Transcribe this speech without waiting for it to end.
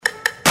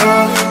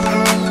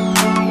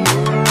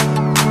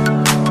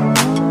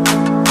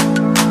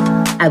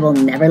I will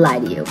never lie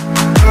to you.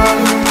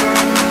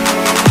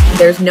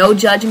 There's no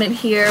judgment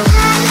here.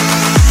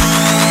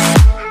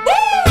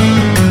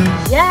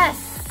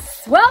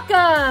 Yes!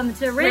 Welcome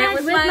to Rant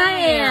With My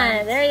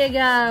Aunt. There you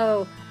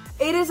go.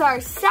 It is our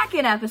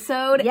second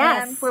episode,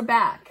 yes. And we're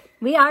back.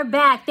 We are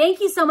back. Thank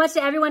you so much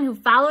to everyone who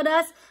followed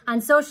us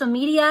on social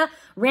media.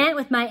 Rant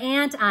With My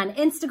Aunt on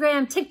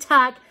Instagram,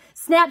 TikTok,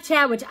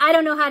 Snapchat, which I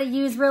don't know how to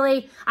use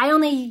really. I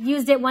only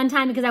used it one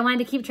time because I wanted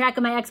to keep track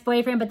of my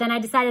ex-boyfriend, but then I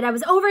decided I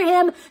was over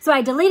him, so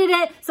I deleted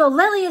it. So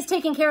Lily is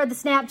taking care of the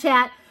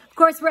Snapchat. Of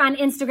course, we're on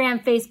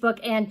Instagram, Facebook,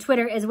 and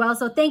Twitter as well.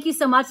 So thank you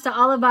so much to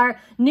all of our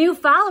new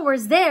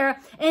followers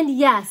there. And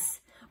yes,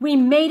 we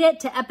made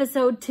it to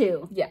episode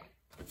 2. Yeah.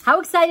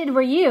 How excited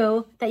were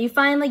you that you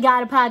finally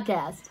got a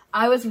podcast?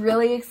 I was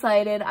really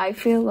excited. I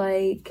feel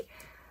like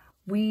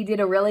we did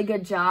a really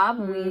good job.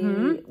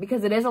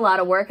 Because it is a lot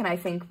of work, and I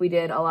think we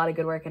did a lot of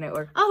good work, and it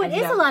worked. Oh, it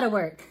is a lot of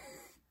work.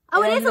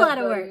 Oh, it is a lot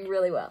of work.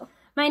 Really well.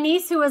 My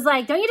niece who was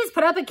like, don't you just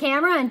put up a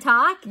camera and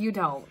talk? You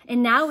don't.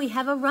 And now we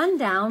have a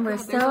rundown. We're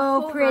God,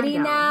 so pretty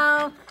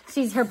now.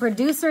 Her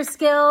producer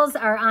skills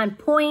are on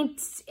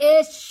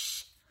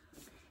point-ish.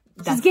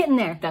 She's getting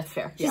there. That's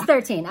fair. She's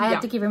 13. I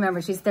have to keep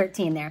remembering she's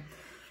 13 there.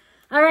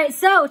 All right,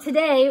 so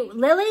today,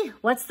 Lily,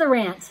 what's the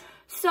rant?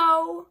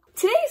 So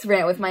today's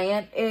Rant With My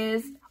Aunt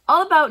is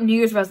all about New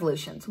Year's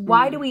resolutions.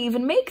 Why do we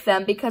even make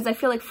them? Because I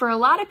feel like for a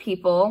lot of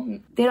people,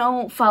 they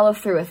don't follow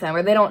through with them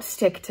or they don't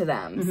stick to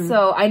them.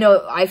 So I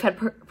know I've had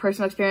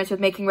personal experience with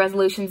making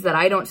resolutions that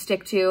I don't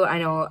stick to. I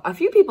know a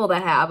few people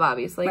that have,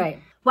 obviously. Right.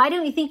 Why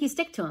don't you think you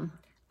stick to them?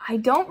 I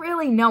don't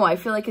really know. I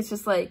feel like it's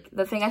just like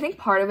the thing. I think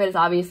part of it is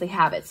obviously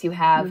habits. You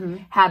have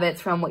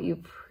habits from what you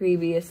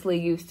previously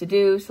used to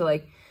do. So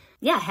like,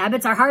 yeah,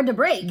 habits are hard to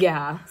break.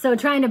 Yeah. So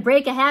trying to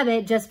break a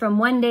habit just from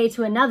one day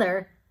to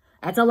another,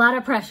 that's a lot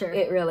of pressure.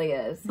 It really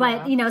is.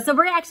 But, you know, so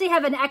we're actually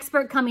have an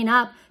expert coming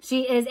up.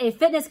 She is a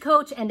fitness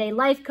coach and a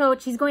life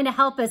coach. She's going to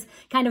help us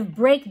kind of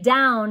break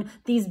down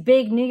these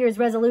big New Year's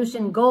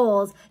resolution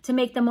goals to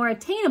make them more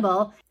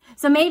attainable.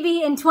 So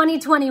maybe in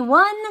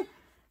 2021,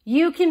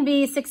 you can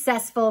be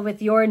successful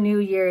with your New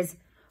Year's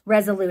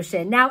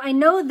resolution. Now, I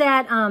know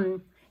that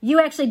you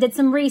actually did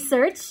some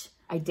research.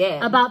 I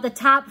did. About the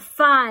top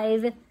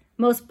 5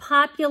 most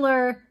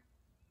popular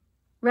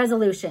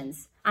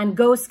resolutions on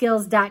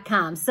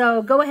GoSkills.com.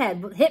 So go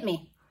ahead, hit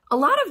me. A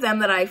lot of them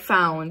that I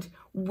found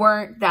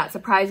weren't that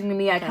surprising to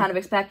me. I kind of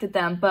expected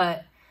them,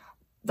 but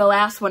the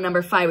last one,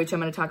 number 5, which I'm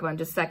going to talk about in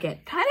just a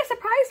second, kind of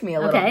surprised me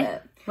a little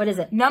bit. What is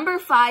it? Number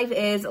 5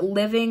 is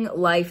living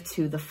life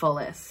to the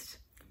fullest.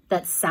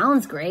 That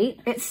sounds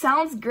great. It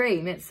sounds great,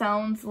 and it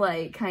sounds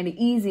like kind of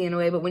easy in a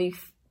way, but when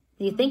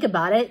you think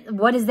about it,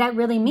 what does that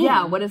really mean?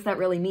 Yeah, what does that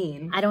really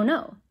mean? I don't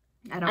know.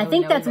 I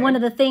think that's one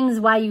of the things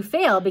why you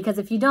fail, because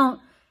if you don't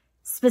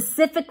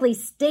specifically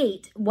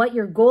state what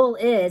your goal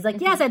is, like,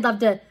 yes, I'd love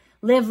to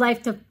live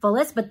life to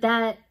fullest, but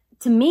that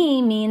to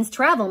me means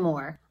travel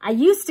more. I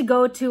used to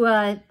go to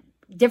a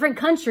different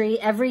country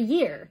every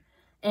year.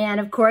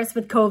 And of course,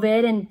 with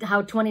COVID and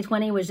how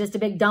 2020 was just a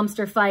big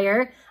dumpster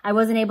fire, I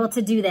wasn't able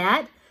to do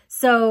that.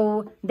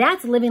 So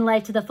that's living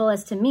life to the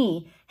fullest to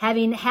me.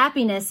 Having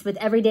happiness with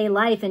everyday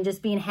life and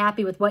just being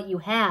happy with what you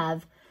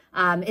have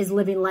is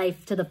living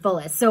life to the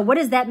fullest. So what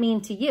does that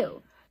mean to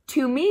you?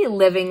 To me,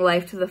 living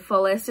life to the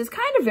fullest is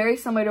kind of very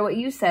similar to what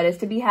you said, is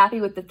to be happy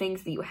with the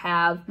things that you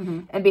have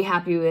and be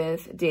happy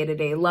with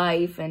day-to-day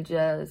life and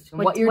just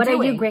what you're doing.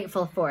 What are you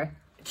grateful for?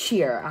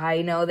 Cheer.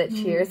 I know that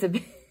cheer is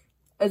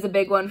a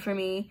big one for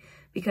me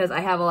because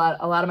I have a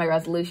lot of my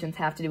resolutions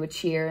have to do with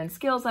cheer and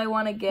skills I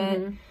want to get.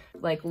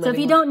 So if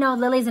you don't know,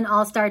 Lily's an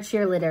all-star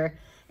cheerleader,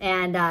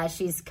 and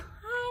she's kind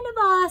of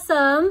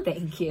awesome.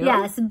 Thank you.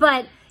 Yes,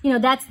 but you know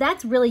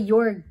that's really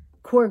your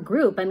core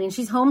group. I mean,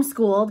 she's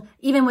homeschooled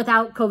even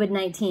without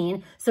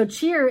COVID-19. So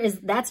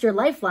that's your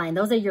lifeline.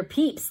 Those are your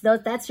peeps.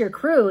 That's your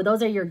crew.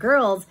 Those are your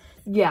girls.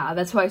 Yeah,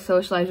 that's who I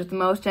socialize with the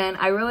most. And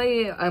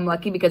I'm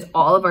lucky because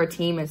all of our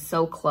team is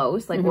so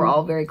close. Like we're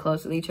all very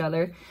close with each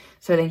other.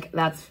 So I think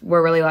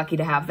we're really lucky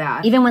to have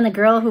that. Even when the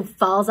girl who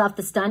falls off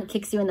the stunt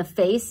kicks you in the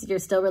face, you're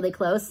still really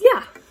close?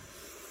 Yeah.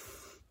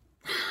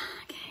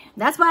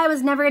 That's why I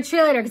was never a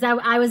cheerleader, because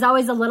I was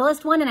always the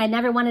littlest one, and I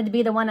never wanted to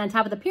be the one on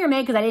top of the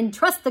pyramid because I didn't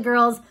trust the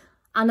girls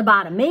on the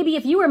bottom. Maybe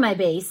if you were my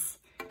base,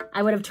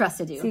 I would have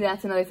trusted you. See,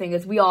 that's another thing,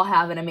 is we all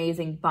have an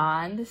amazing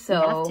bond. So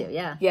you have to,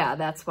 yeah. Yeah,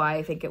 that's why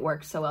I think it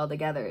works so well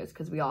together, is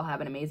because we all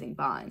have an amazing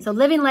bond. So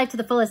living life to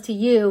the fullest to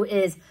you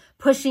is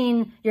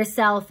pushing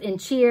yourself in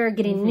cheer,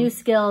 getting new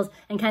skills,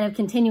 and kind of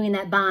continuing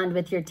that bond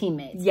with your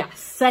teammates. Yes.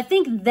 So I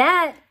think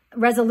that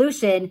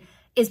resolution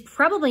is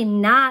probably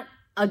not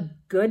a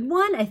good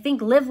one. I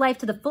think live life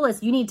to the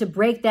fullest, you need to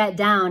break that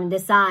down and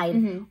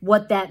decide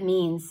what that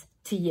means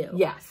to you.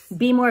 Yes.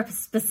 Be more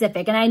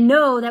specific. And I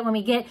know that when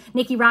we get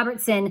Niki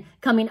Robertson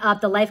coming up,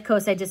 the life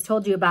coach I just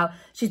told you about,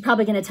 she's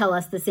probably going to tell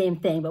us the same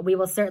thing, but we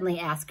will certainly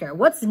ask her.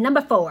 What's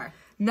number 4?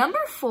 Number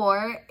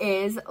 4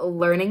 is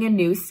learning a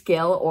new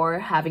skill or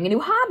having a new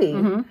hobby,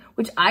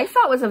 which I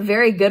thought was a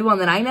very good one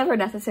that I never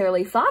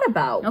necessarily thought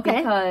about. Okay.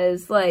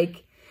 Because,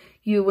 like,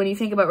 when you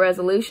think about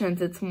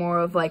resolutions, it's more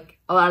of like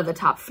a lot of the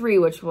top 3,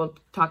 which we'll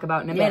talk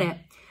about in a minute.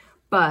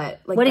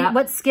 But like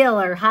what skill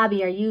or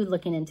hobby are you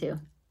looking into?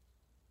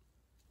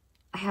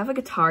 I have a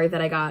guitar that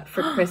I got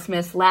for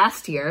Christmas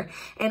last year,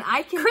 and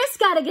Chris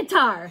got a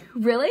guitar.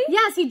 Really?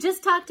 Yes, he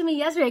just talked to me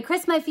yesterday.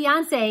 Chris, my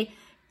fiance,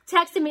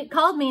 texted me,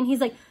 called me, and he's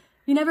like,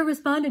 "You never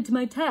responded to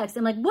my text."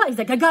 I'm like, "What?" He's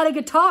like, "I got a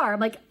guitar." I'm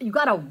like, "You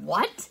got a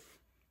what?"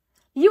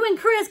 You and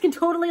Chris can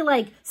totally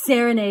like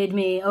serenade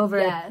me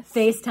over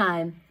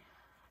FaceTime.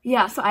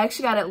 Yeah, so I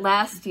actually got it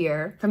last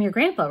year. From your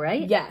grandpa,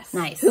 right? Yes.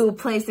 Nice. Who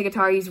plays the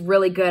guitar. He's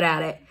really good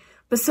at it.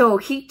 But so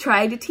he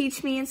tried to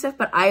teach me and stuff,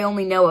 but I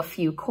only know a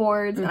few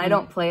chords, and I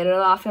don't play it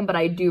often, but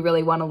I do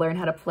really want to learn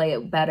how to play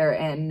it better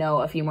and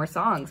know a few more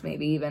songs,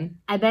 maybe even.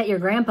 I bet your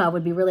grandpa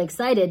would be really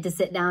excited to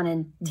sit down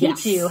and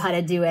teach you how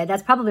to do it.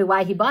 That's probably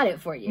why he bought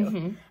it for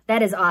you.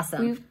 That is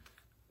awesome. We've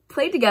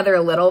played together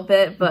a little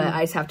bit, but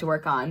I just have to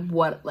work on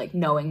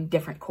knowing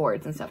different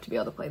chords and stuff to be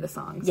able to play the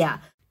songs. Yeah.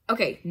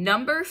 Okay,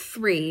 number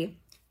 3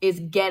 is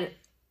get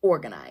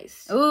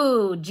organized.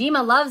 Ooh,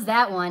 Jima loves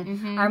that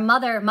one.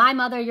 My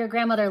mother, your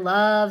grandmother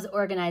loves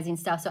organizing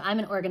stuff, so I'm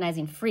an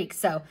organizing freak,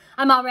 so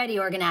I'm already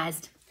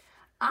organized.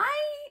 I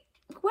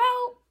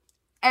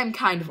am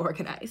kind of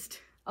organized.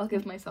 I'll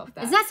give myself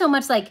that. It's not so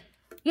much like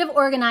you have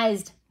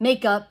organized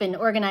makeup and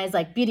organized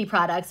like beauty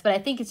products, but I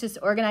think it's just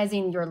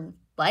organizing your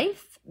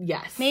life.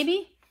 Yes.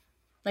 Maybe?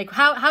 Like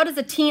how does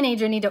a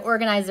teenager need to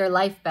organize their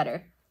life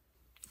better?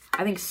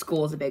 I think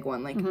school is a big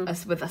one,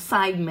 with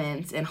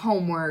assignments and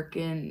homework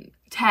and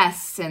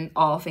tests and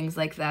all things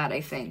like that.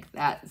 I think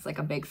that's like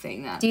a big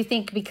thing. Do you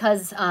think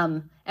because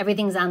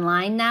everything's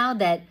online now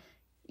that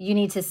you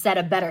need to set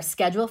a better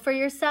schedule for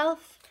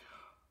yourself?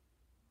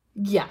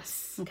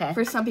 Yes. Okay.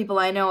 For some people,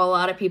 I know a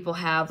lot of people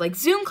have like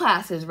Zoom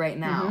classes right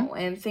now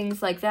and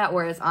things like that,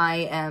 whereas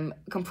I am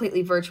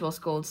completely virtual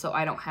schooled, so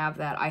I don't have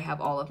that. I have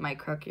all of my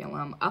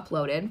curriculum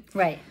uploaded.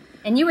 Right.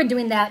 And you were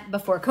doing that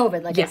before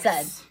COVID, like I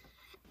said.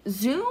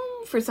 Zoom,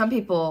 for some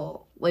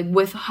people, like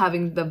with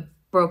having the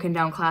broken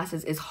down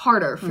classes, is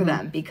harder for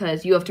them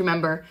because you have to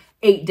remember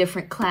 8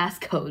 different class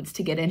codes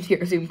to get into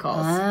your Zoom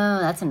calls. Oh,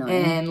 that's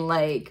annoying. And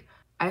like,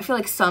 I feel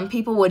like some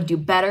people would do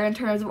better in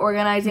terms of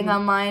organizing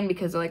online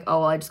because they're like, oh,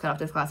 well, I just got off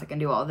this class, I can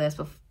do all this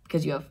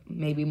because you have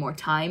maybe more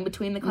time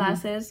between the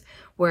classes,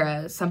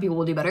 whereas some people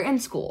will do better in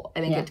school. I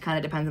think it kind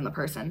of depends on the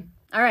person.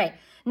 All right.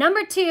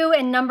 Number 2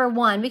 and number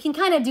 1, we can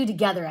kind of do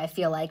together, I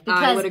feel like.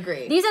 Because I would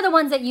agree. These are the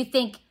ones that you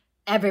think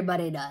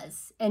everybody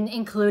does, and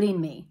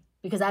including me,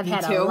 because I've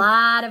had a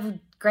lot of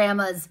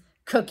grandma's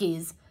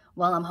cookies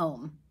while I'm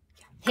home.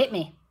 Hit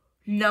me.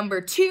 Number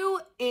 2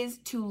 is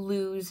to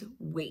lose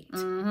weight.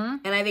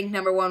 And I think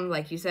number 1,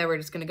 like you said, we're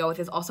just going to go with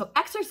is also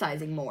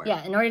exercising more.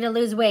 Yeah, in order to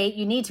lose weight,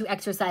 you need to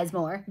exercise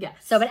more. Yes.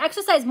 So, but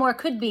exercise more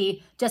could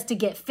be just to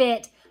get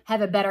fit,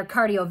 have a better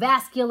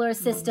cardiovascular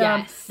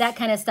system, that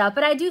kind of stuff.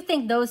 But I do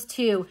think those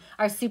 2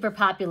 are super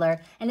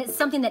popular, and it's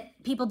something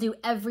that people do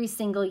every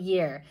single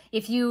year.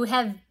 If you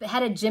have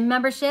had a gym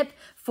membership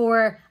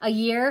for a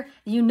year,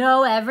 you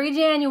know every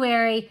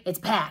January it's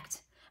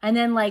packed. And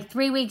then like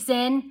 3 weeks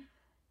in,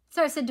 it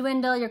starts to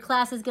dwindle, your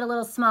classes get a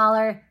little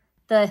smaller,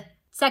 the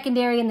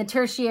secondary and the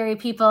tertiary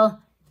people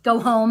go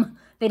home,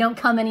 they don't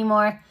come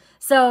anymore.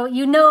 So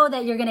you know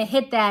that you're gonna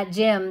hit that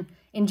gym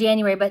in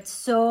January, but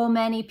so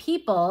many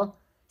people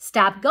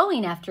stop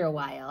going after a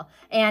while.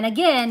 And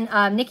again,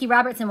 Niki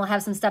Robertson will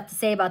have some stuff to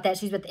say about that.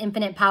 She's with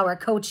Infinite Power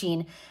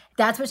Coaching.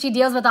 That's what she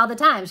deals with all the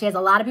time. She has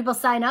a lot of people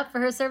sign up for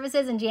her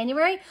services in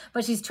January,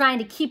 but she's trying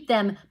to keep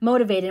them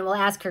motivated, and we'll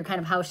ask her kind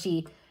of how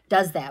she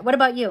does that. What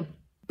about you?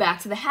 Back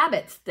to the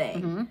habits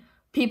thing.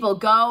 People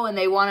go and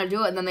they want to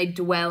do it, and then they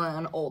dwell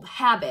on old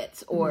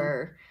habits,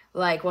 or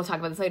like, we'll talk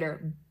about this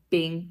later,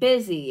 being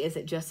busy. Is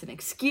it just an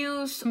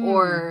excuse,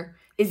 or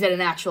is it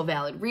an actual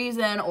valid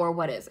reason, or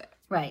what is it?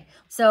 Right.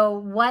 So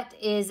what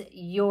is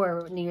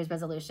your New Year's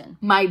resolution?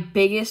 My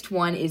biggest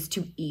one is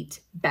to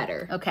eat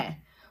better. Okay.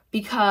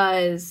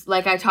 Because,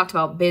 like I talked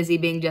about, busy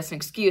being just an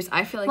excuse,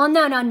 I feel like... Well,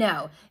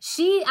 no.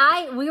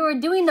 We were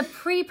doing the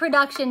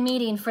pre-production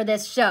meeting for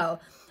this show,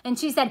 and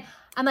she said,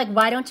 I'm like,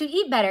 why don't you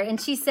eat better? And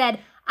she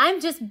said,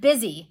 I'm just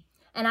busy.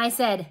 And I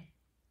said,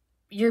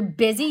 you're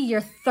busy?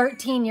 You're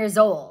 13 years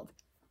old.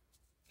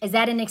 Is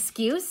that an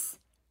excuse?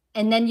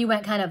 And then you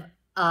went kind of,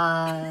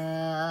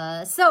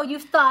 so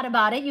you've thought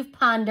about it, you've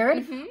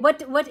pondered.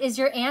 What is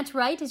your aunt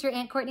right? Is your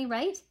Aunt Courtney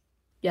right?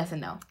 Yes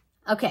and no.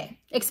 Okay.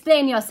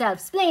 Explain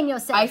yourself.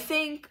 I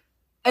think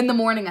in the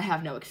morning I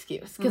have no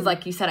excuse. Because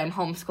like you said, I'm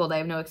homeschooled. I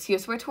have no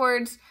excuse. We're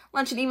towards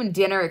lunch and even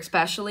dinner,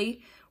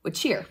 especially with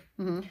cheer.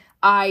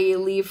 I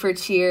leave for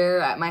cheer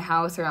at my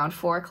house around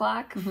 4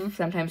 o'clock,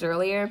 sometimes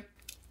earlier.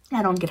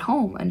 I don't get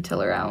home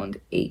until around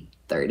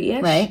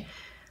 8:30ish. Right.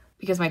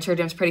 Because my cheer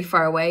gym's pretty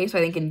far away, so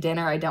I think in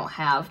dinner I don't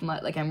have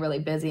much, like I'm really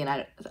busy, and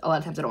a lot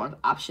of times I don't have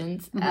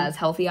options as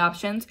healthy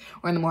options,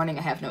 or in the morning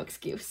I have no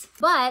excuse.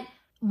 But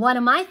one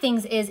of my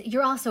things is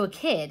you're also a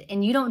kid,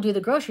 and you don't do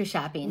the grocery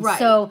shopping. Right.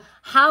 So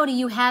how do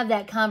you have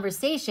that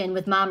conversation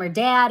with mom or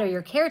dad or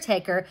your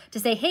caretaker to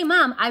say, hey,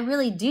 mom, I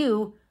really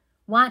do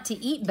want to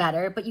eat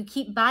better, but you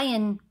keep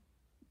buying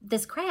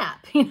this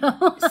crap, you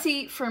know?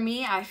 See, for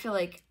me, I feel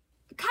like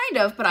kind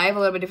of, but I have a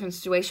little bit different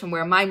situation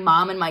where my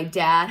mom and my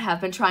dad have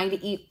been trying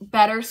to eat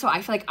better, so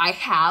I feel like I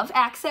have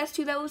access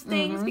to those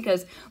things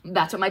because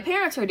that's what my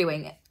parents are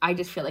doing. I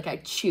just feel like I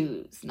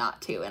choose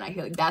not to, and I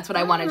feel like that's what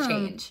I want to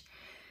change.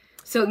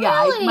 So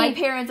yeah, Really? my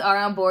parents are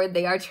on board.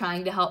 They are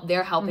trying to help.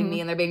 They're helping me,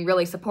 and they're being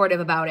really supportive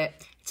about it.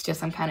 It's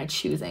just I'm kind of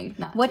choosing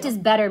not What to. does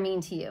better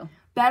mean to you?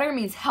 Better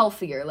means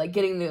healthier, like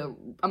getting the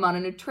amount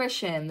of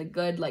nutrition, the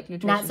good like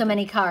nutrition. Not so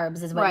many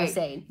carbs is what you're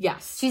saying.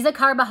 Yes. She's a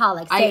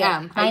carbaholic. I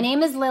am. My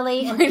name is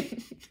Lily.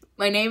 And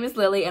My name is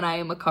Lily, and I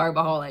am a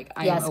carbaholic.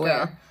 I am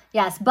aware. Girl.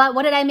 Yes, but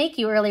what did I make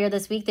you earlier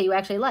this week that you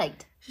actually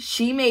liked?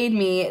 She made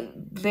me,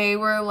 they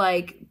were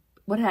like,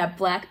 what it had?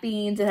 Black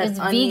beans. It has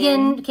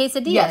vegan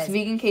quesadillas. Yes,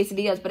 vegan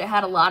quesadillas, but it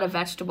had a lot of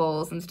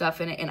vegetables and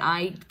stuff in it, and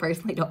I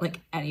personally don't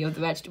like any of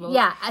the vegetables.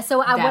 Yeah, so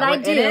what I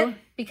do,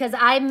 because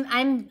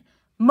I'm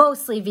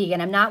mostly vegan,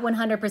 I'm not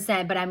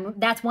 100%, but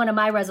that's one of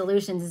my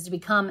resolutions is to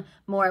become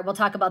more, we'll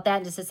talk about that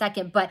in just a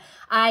second, but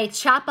I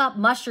chop up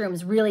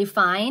mushrooms really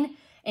fine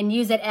and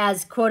use it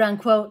as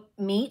quote-unquote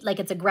meat, like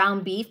it's a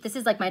ground beef. This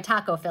is like my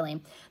taco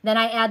filling. Then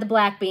I add the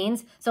black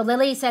beans. So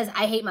Lily says,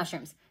 I hate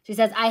mushrooms. She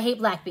says, I hate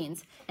black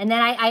beans. And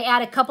then I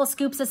add a couple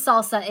scoops of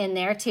salsa in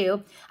there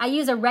too. I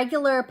use a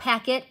regular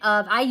packet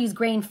I use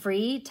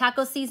grain-free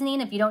taco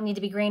seasoning. If you don't need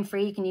to be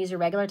grain-free, you can use your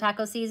regular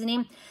taco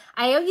seasoning.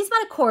 I use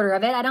about a quarter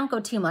of it. I don't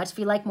go too much. If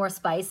you like more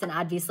spice, then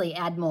obviously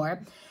add more.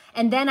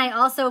 And then I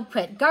also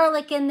put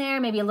garlic in there,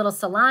 maybe a little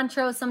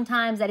cilantro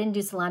sometimes. I didn't do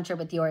cilantro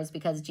with yours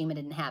because Jima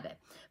didn't have it.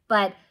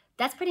 But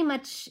that's pretty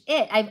much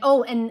it.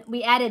 And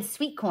we added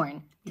sweet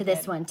corn to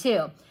this one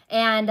too.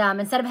 And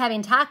instead of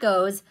having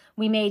tacos,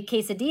 we made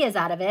quesadillas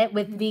out of it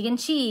with vegan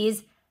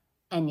cheese,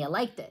 and you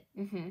liked it.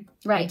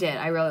 Right. I did.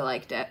 I really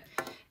liked it.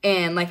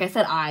 And like I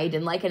said, I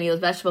didn't like any of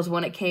those vegetables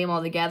when it came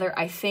all together.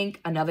 I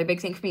think another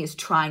big thing for me is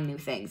trying new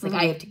things. Like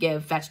I have to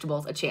give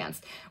vegetables a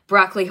chance.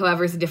 Broccoli,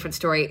 however, is a different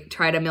story.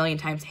 Tried a million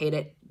times, hate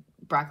it.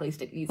 Broccoli's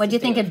needs. What'd you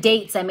think of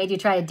dates? I made you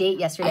try a date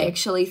yesterday. I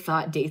actually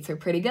thought dates are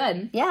pretty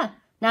good. Yeah.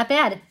 Not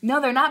bad.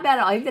 No, they're not bad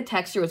at all. I think the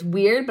texture was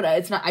weird, but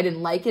it's not. I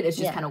didn't like it. It's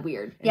just kind of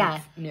weird. Yeah.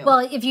 Well,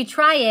 if you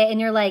try it and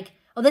you're like,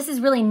 oh, this is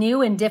really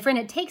new and different,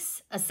 it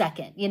takes a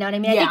second. You know what I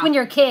mean? I think when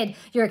you're a kid,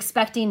 you're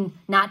expecting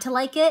not to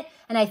like it.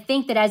 And I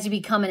think that as you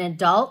become an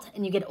adult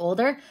and you get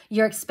older,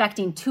 you're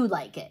expecting to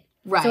like it.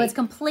 Right. So it's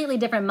completely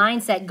different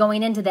mindset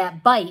going into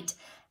that bite.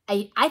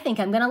 I think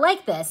I'm going to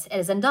like this.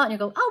 As an adult, and you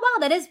go, oh,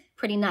 wow, that is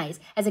pretty nice.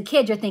 As a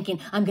kid, you're thinking,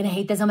 I'm going to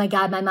hate this. Oh, my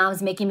God, my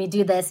mom's making me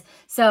do this.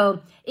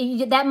 So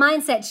that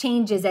mindset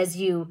changes as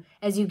you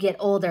get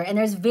older. And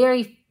there's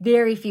very,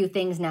 very few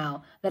things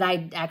now that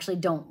I actually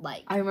don't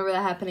like. I remember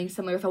that happening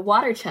similar with a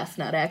water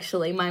chestnut,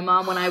 actually. My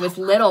mom, when I was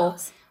little,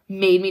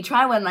 made me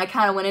try one, and I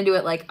kind of went into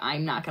it like,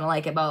 I'm not going to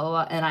like it, blah, blah,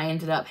 blah, and I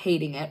ended up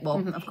hating it.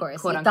 Well, of course.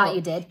 Quote, you unquote, thought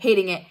you did.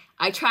 Hating it.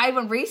 I tried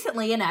one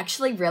recently and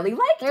actually really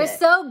liked it. They're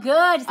so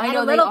good. Just I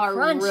know they are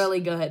really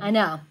good. I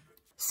know.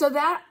 So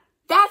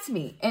that's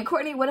me. And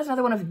Courtney, what is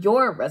another one of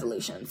your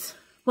resolutions?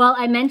 Well,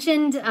 I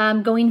mentioned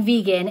going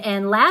vegan,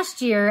 and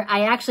last year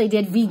I actually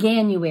did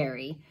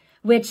Veganuary,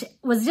 which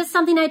was just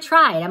something I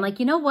tried. I'm like,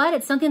 you know what?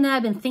 It's something that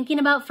I've been thinking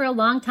about for a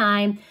long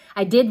time.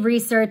 I did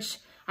research.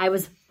 I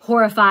was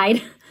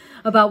horrified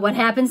about what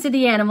happens to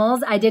the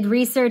animals. I did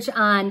research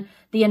on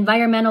the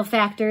environmental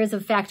factors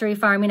of factory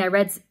farming. I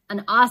read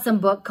an awesome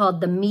book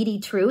called The Meaty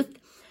Truth,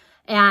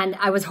 and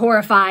I was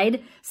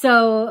horrified.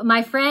 So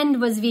my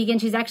friend was vegan.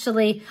 She's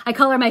actually, I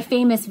call her my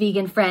famous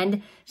vegan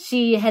friend.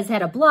 She has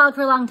had a blog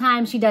for a long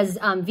time. She does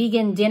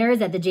vegan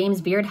dinners at the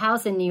James Beard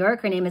House in New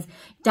York. Her name is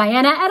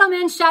Diana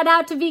Edelman. Shout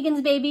out to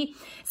Vegans, baby.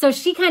 So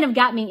she kind of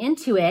got me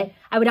into it.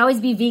 I would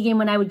always be vegan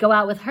when I would go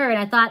out with her. And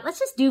I thought, let's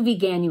just do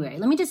Veganuary.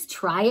 Let me just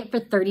try it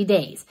for 30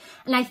 days.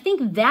 And I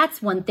think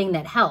that's one thing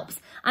that helps.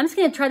 I'm just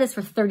going to try this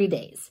for 30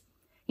 days.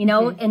 You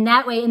know, and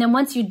that way, and then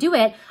once you do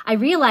it, I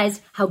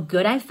realized how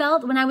good I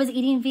felt when I was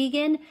eating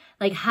vegan,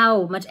 like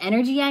how much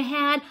energy I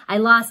had. I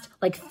lost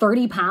like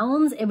 30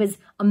 pounds. It was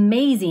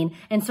amazing.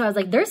 And so I was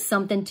like, there's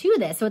something to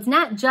this. So it's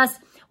not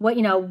just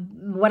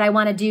what I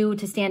want to do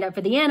to stand up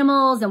for the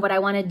animals and what I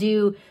want to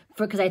do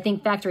because I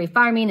think factory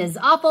farming is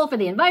awful for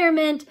the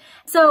environment.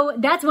 So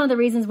that's one of the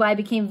reasons why I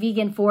became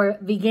vegan for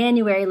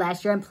Veganuary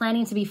last year. I'm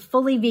planning to be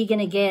fully vegan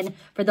again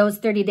for those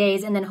 30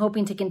 days and then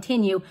hoping to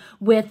continue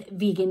with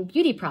vegan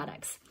beauty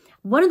products.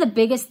 One of the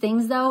biggest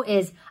things though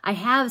is I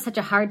have such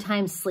a hard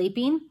time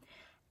sleeping.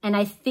 And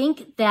I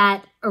think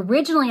that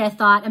originally I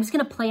thought I'm just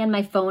going to play on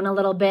my phone a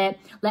little bit,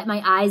 let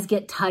my eyes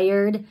get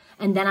tired,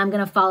 and then I'm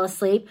going to fall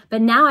asleep.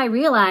 But now I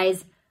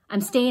realize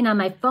I'm staying on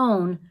my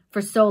phone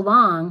for so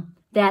long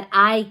that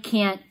I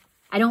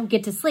don't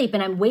get to sleep,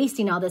 and I'm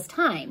wasting all this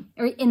time.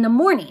 Or in the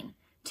morning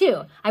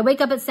too. I wake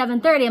up at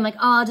 7:30. I'm like,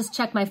 oh, I'll just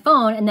check my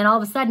phone. And then all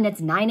of a sudden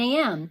it's 9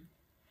 a.m.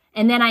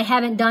 And then I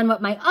haven't done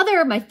what my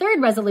third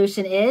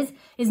resolution is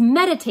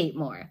meditate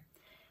more.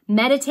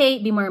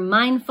 meditate, be more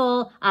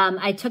mindful.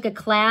 I took a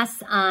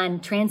class on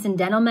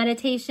transcendental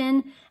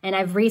meditation, and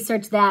I've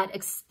researched that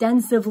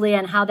extensively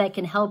on how that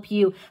can help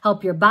you,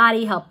 help your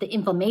body, help the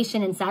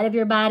inflammation inside of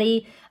your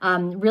body,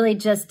 really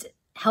just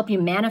help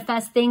you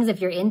manifest things if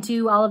you're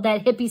into all of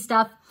that hippie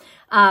stuff.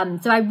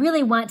 So I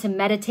really want to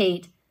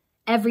meditate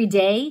every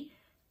day.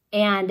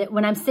 And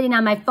when I'm sitting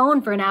on my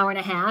phone for an hour and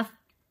a half,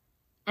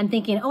 I'm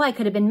thinking, oh, I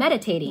could have been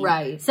meditating.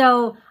 Right.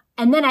 So,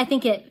 and then I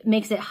think it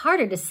makes it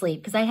harder to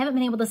sleep because I haven't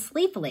been able to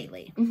sleep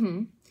lately.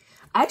 Mm-hmm.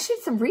 I actually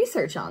did some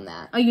research on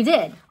that. Oh, you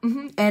did?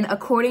 Mm-hmm. And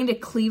according to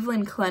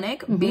Cleveland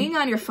Clinic, being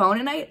on your phone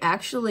at night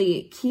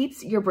actually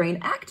keeps your brain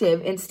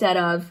active instead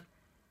of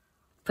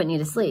putting you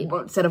to sleep.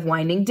 Instead of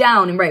winding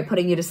down and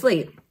putting you to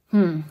sleep.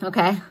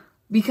 Okay.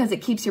 Because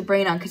it keeps your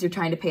brain on because you're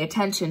trying to pay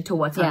attention to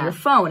what's on your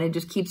phone. It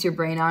just keeps your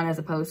brain on as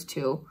opposed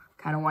to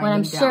kind of winding down.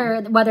 I'm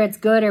sure whether it's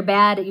good or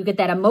bad, you get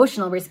that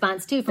emotional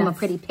response too from a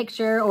pretty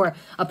picture or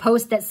a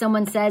post that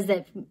someone says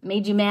that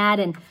made you mad.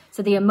 And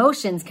so the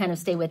emotions kind of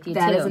stay with you too.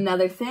 That is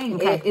another thing.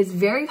 Okay. It is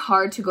very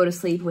hard to go to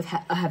sleep with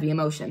a heavy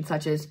emotion,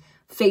 such as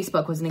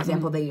Facebook was an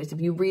example they used. If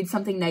you read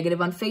something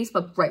negative on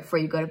Facebook right before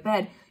you go to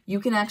bed,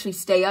 you can actually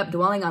stay up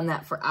dwelling on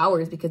that for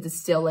hours because it's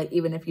still like,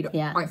 even if you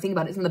aren't thinking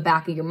about it, it's in the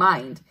back of your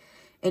mind.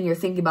 And you're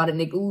thinking about it,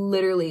 and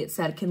it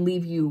said, can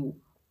leave you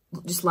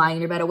just lying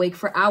in your bed awake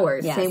for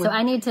hours. Yeah, so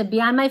I need to be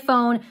on my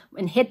phone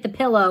and hit the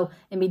pillow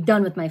and be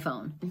done with my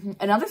phone. Mm-hmm.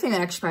 Another thing that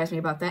actually surprised me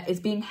about that is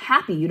being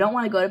happy. You don't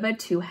want to go to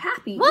bed too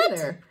happy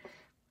either.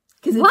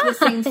 Because it's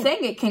the same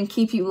thing. It can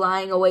keep you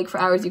lying awake for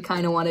hours. You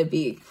kind of want to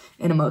be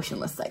an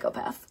emotionless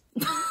psychopath.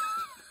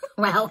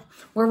 Well,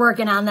 we're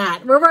working on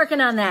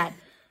that.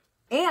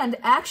 And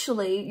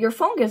actually, your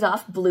phone gives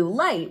off blue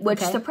light, which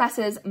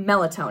suppresses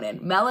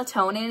melatonin.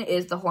 Melatonin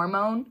is the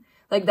hormone,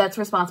 that's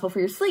responsible for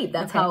your sleep.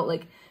 That's how,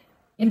 it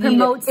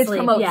promotes sleep. It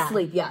promotes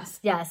sleep, yes.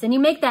 Yes, and you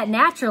make that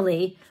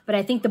naturally, but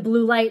I think the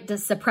blue light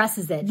just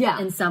suppresses it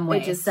in some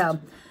ways. All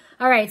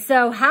right,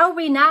 so how are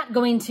we not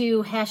going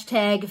to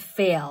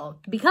 #fail?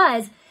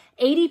 Because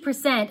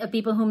 80% of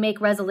people who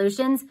make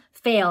resolutions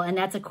fail, and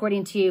that's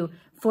according to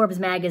Forbes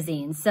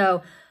magazine.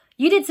 So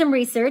you did some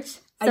research.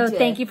 So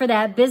thank you for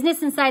that.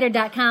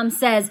 BusinessInsider.com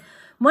says,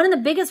 one of the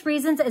biggest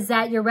reasons is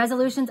that your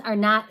resolutions are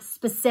not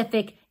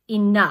specific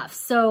enough.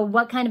 So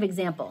what kind of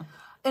example?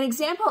 An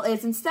example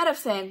is instead of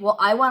saying, well,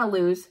 I want to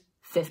lose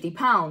 50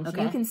 pounds,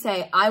 you can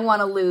say, I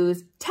want to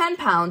lose 10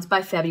 pounds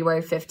by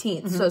February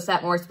 15th. So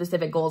set more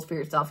specific goals for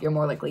yourself. You're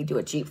more likely to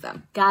achieve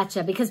them.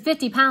 Gotcha. Because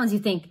 50 pounds, you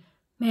think,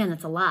 man,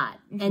 that's a lot.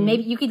 And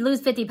maybe you could lose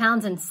 50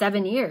 pounds in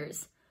 7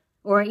 years.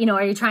 Or,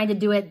 are you trying to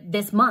do it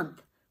this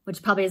month?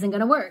 Which probably isn't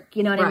going to work.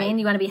 You know what I mean?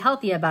 You want to be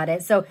healthy about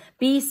it. So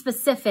be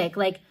specific.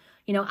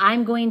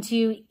 I'm going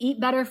to eat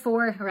better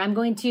or I'm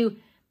going to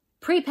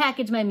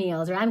pre-package my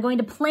meals, or I'm going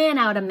to plan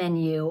out a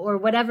menu, or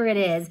whatever it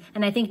is.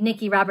 And I think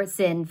Niki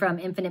Robertson from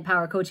Infinite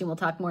Power Coaching will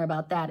talk more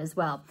about that as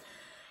well.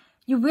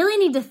 You really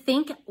need to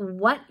think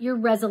what your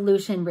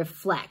resolution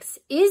reflects.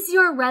 Is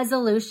your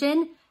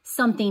resolution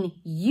something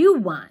you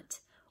want?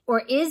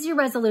 Or is your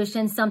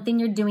resolution something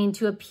you're doing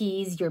to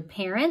appease your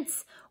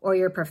parents or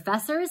your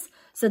professors?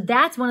 So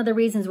that's one of the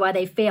reasons why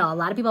they fail. A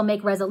lot of people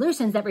make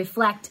resolutions that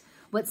reflect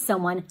what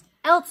someone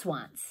else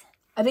wants.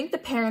 I think the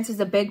parents is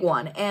a big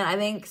one. And I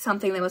think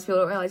something that most people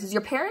don't realize is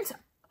your parents,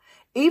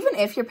 even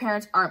if your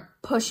parents aren't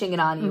pushing it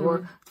on you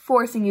or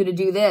forcing you to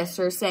do this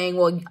or saying,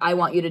 well, I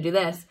want you to do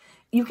this,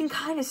 you can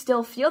kind of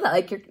still feel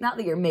that. You're not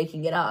that you're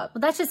making it up.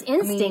 Well, that's just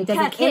instinct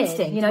as a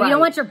kid. You don't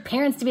want your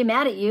parents to be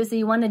mad at you, so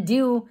you want to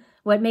do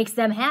what makes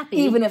them happy.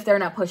 Even if they're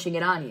not pushing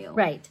it on you.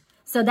 Right.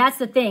 So that's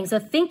the thing.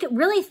 So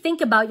really think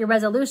about your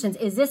resolutions.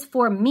 Is this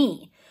for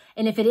me?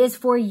 And if it is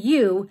for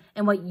you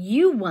and what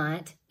you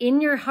want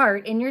in your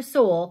heart, in your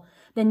soul,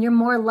 then you're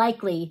more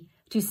likely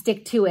to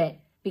stick to it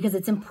because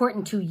it's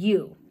important to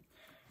you.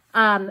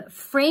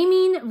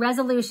 Framing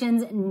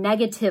resolutions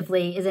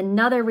negatively is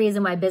another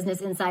reason why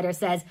Business Insider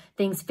says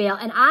things fail.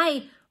 And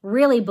I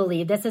really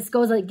believe this. This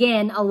goes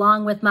again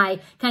along with my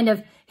kind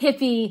of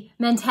hippie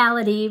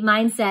mentality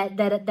mindset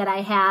that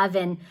I have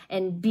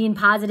and being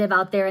positive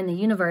out there in the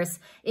universe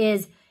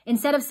is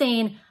instead of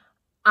saying,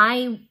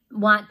 I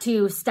want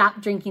to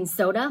stop drinking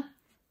soda,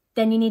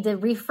 then you need to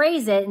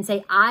rephrase it and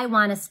say, I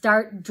want to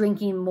start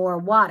drinking more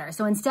water.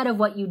 So instead of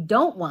what you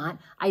don't want,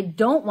 I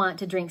don't want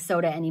to drink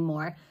soda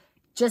anymore,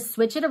 just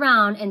switch it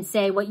around and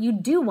say what you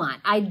do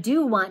want. I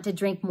do want to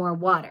drink more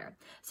water.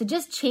 So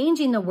just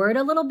changing the word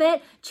a little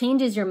bit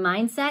changes your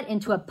mindset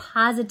into a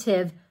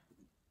positive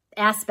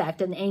aspect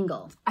and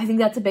angle. I think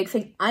that's a big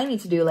thing I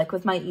need to do.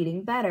 With my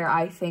eating better,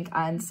 I think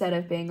instead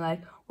of being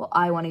well,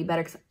 I want to eat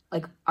better,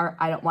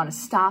 I don't want to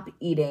stop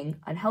eating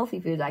unhealthy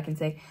foods, I can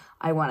say,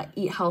 I want to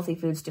eat healthy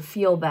foods to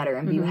feel better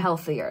and be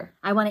healthier.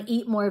 I want to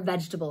eat more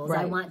vegetables.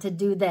 Right. I want to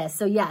do this.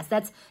 So yes,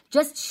 that's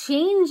just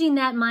changing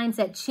that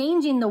mindset,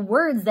 changing the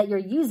words that you're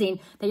using,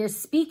 that you're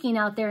speaking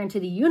out there into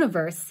the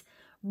universe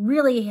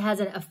really has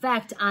an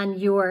effect on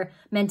your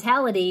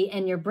mentality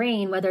and your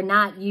brain, whether or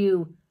not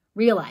you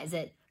realize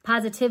it.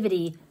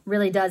 Positivity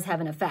really does have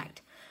an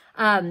effect.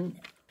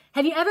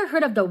 Have you ever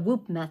heard of the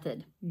whoop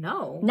method?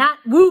 No. Not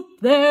whoop,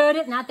 there it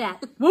is. Not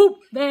that. Whoop,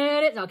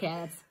 there it is. Okay,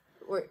 that's...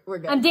 We're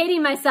good. I'm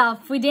dating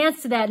myself. We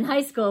danced to that in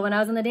high school when I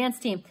was on the dance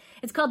team.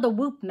 It's called the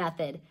whoop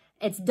method.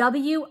 It's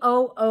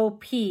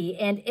WOOP,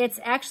 and it's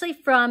actually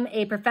from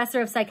a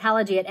professor of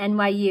psychology at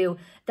NYU,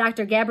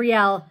 Dr.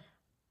 Gabrielle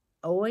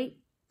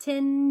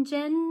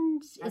Oettingen.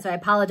 So I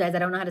apologize. I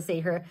don't know how to say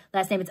her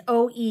last name. It's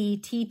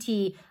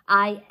Oettingen.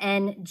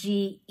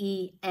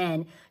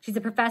 She's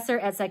a professor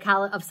of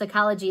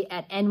psychology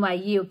at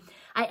NYU.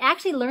 I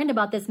actually learned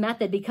about this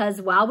method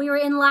because while we were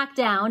in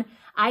lockdown,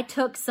 I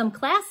took some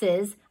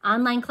classes,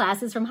 online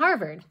classes from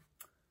Harvard.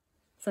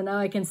 So now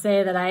I can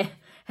say that I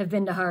have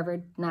been to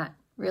Harvard. Not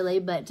really,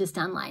 but just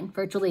online,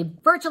 virtually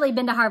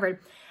been to Harvard.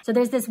 So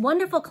there's this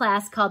wonderful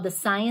class called The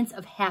Science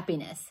of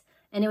Happiness.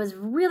 And it was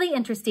really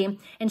interesting.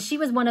 And she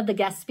was one of the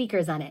guest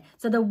speakers on it.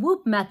 So the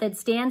WOOP method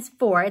stands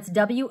for, it's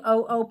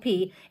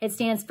WOOP. It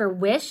stands for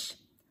wish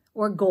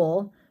or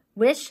goal,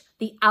 wish,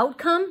 the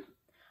outcome,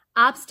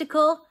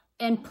 obstacle,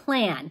 and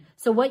plan.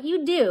 So what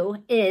you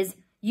do is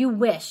you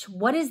wish.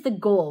 What is the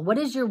goal? What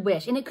is your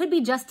wish? And it could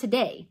be just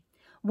today.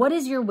 What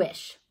is your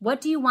wish?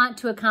 What do you want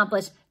to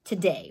accomplish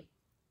today?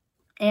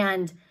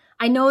 And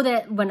I know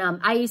that when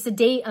I used to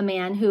date a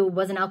man who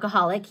was an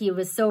alcoholic, he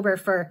was sober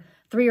for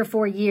 3 or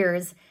 4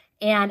 years.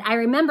 And I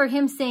remember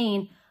him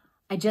saying,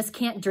 I just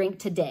can't drink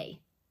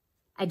today.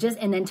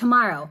 And then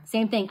tomorrow,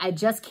 same thing. I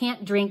just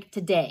can't drink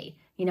today.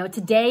 You know,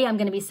 today I'm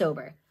going to be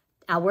sober.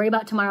 I'll worry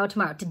about tomorrow.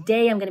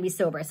 Today I'm going to be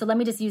sober. So let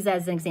me just use that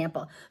as an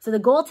example. So the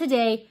goal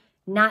today,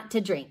 not to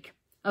drink.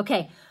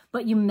 Okay.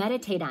 But you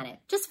meditate on it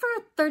just for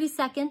 30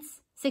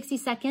 seconds, 60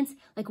 seconds.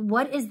 Like,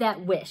 what is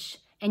that wish?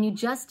 And you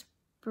just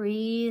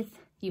breathe.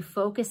 You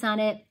focus on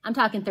it. I'm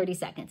talking 30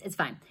 seconds. It's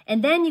fine.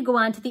 And then you go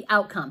on to the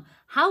outcome.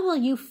 How will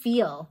you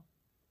feel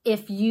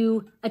if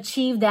you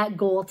achieve that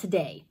goal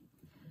today?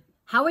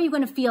 How are you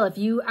going to feel if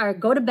you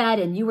go to bed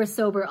and you were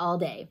sober all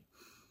day?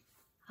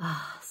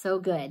 Ah, so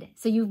good.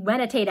 So you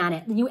meditate on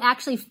it and you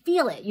actually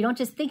feel it. You don't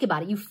just think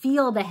about it. You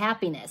feel the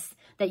happiness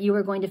that you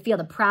are going to feel,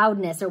 the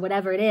proudness or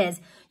whatever it is.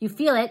 You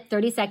feel it,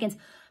 30 seconds.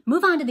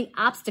 Move on to the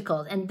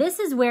obstacles. And this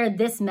is where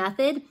this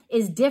method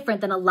is different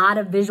than a lot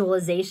of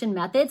visualization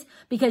methods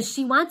because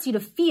she wants you to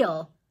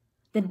feel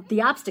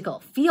the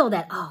obstacle. Feel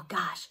that, oh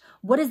gosh,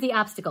 what is the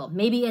obstacle?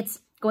 Maybe it's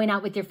going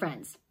out with your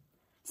friends.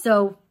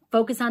 So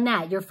focus on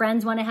that. Your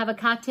friends want to have a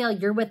cocktail.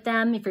 You're with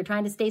them. If you're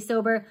trying to stay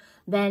sober,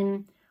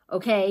 then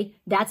okay,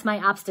 that's my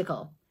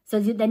obstacle. So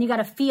then you got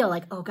to feel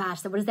like, oh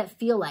gosh, so what does that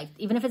feel like?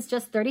 Even if it's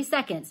just 30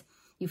 seconds,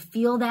 you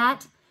feel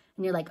that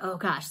and you're like, oh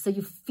gosh. So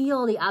you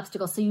feel the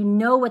obstacle. So you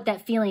know what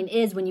that feeling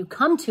is when you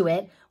come to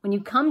it, when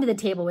you come to the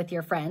table with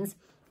your friends.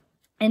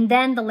 And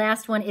then the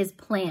last one is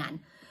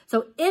plan.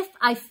 So if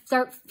I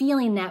start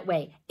feeling that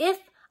way, if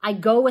I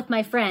go with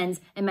my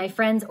friends and my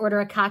friends order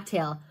a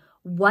cocktail,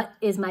 what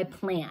is my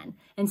plan?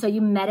 And so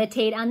you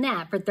meditate on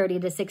that for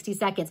 30 to 60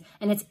 seconds.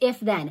 And it's if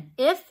then.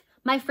 If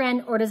my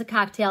friend orders a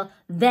cocktail,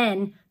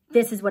 then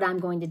this is what I'm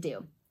going to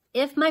do.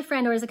 If my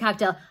friend orders a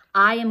cocktail,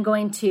 I am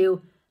going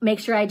to make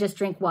sure I just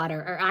drink water,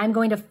 or I'm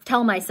going to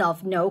tell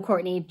myself, no,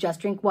 Courtney, just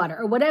drink water,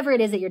 or whatever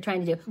it is that you're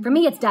trying to do. For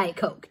me, it's Diet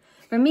Coke.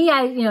 For me,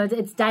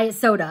 it's diet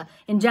soda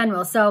in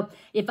general. So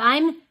if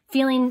I'm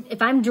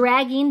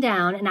dragging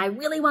down and I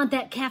really want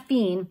that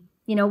caffeine,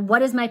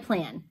 what is my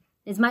plan?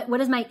 What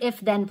is my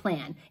if-then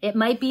plan? It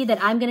might be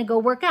that I'm going to go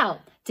work out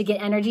to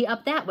get energy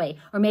up that way.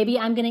 Or maybe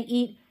I'm going to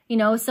eat,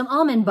 some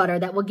almond butter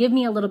that will give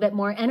me a little bit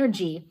more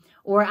energy.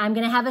 Or I'm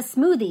going to have a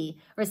smoothie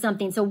or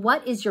something. So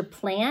what is your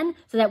plan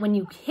so that when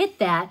you hit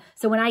that,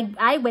 so when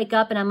I wake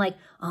up and I'm like,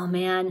 oh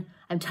man,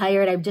 I'm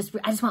tired. I just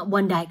want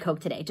one Diet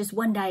Coke today. Just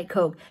one Diet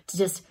Coke to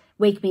just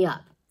wake me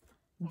up.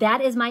 That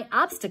is my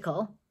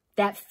obstacle,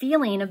 that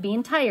feeling of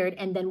being tired.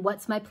 And then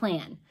what's my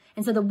plan?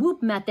 And so the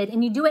WOOP method,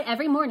 and you do it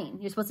every morning.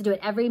 You're supposed to do it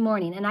every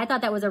morning. And I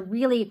thought that was a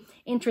really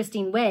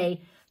interesting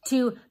way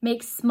to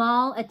make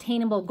small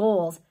attainable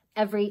goals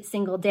every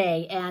single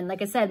day. And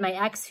like I said, my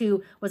ex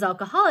who was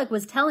alcoholic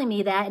was telling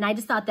me that. And I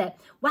just thought that,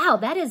 wow,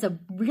 that is a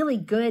really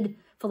good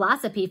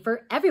philosophy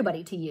for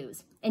everybody to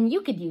use. And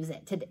you could use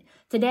it.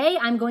 Today,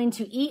 I'm going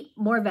to eat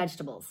more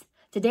vegetables.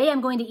 Today,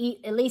 I'm going to eat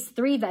at least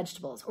 3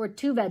 vegetables or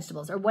 2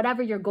 vegetables or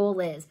whatever your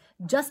goal is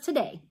just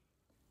today.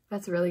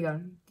 That's really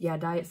good. Yeah,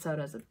 diet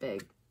soda is a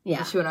big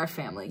issue in our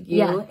family.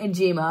 You and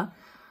Jima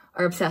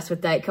are obsessed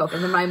with Diet Coke.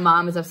 And then my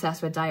mom is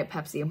obsessed with Diet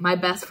Pepsi. My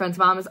best friend's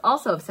mom is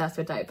also obsessed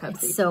with Diet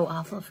Pepsi. It's so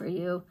awful for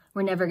you.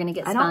 We're never going to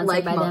get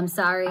sponsored by them.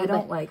 Sorry. I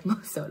don't like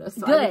most sodas,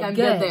 so I think I'm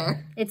good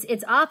there.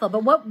 It's awful.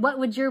 But what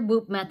would your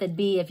WOOP method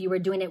be if you were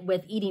doing it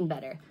with eating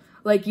better?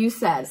 Like you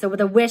said. So with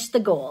a wish,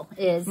 the goal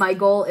is? My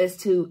goal is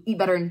to eat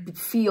better and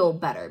feel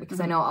better. Because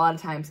I know a lot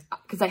of times,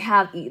 because I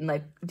have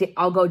eaten,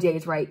 I'll go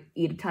days where I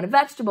eat a ton of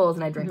vegetables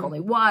and I drink only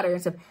water and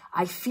stuff.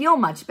 I feel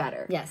much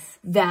better. Yes.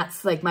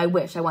 That's like my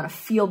wish. I want to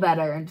feel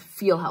better and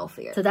feel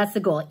healthier. So that's the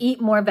goal. Eat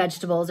more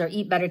vegetables or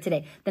eat better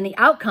today. Then the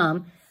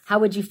outcome, how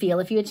would you feel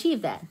if you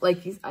achieve that?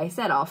 Like I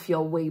said, I'll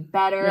feel way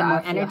better. More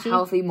I'll energy. Feel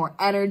healthy, more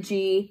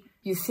energy.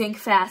 You think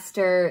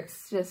faster.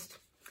 It's just...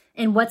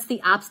 And what's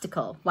the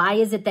obstacle? Why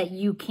is it that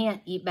you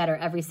can't eat better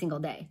every single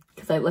day?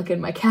 Because I look in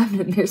my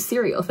cabinet and there's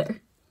cereal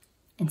there.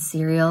 And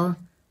cereal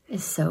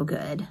is so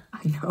good. I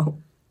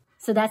know.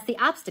 So that's the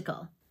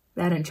obstacle.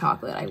 That and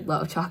chocolate. I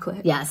love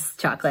chocolate. Yes,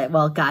 chocolate.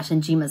 Well, gosh,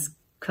 and Jima's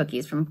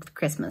cookies from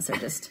Christmas are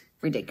just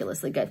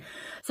ridiculously good.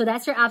 So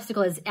that's your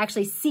obstacle, is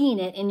actually seeing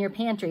it in your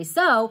pantry.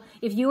 So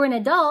if you were an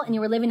adult and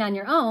you were living on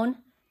your own,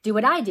 do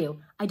what I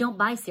do. I don't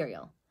buy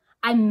cereal.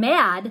 I'm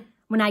mad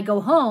when I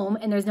go home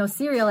and there's no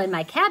cereal in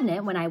my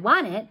cabinet when I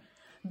want it,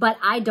 but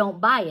I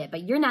don't buy it.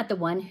 But you're not the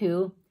one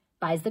who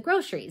buys the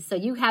groceries. So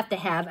you have to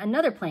have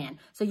another plan.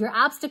 So your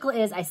obstacle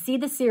is, I see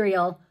the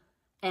cereal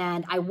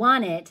and I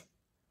want it.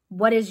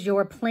 What is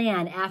your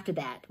plan after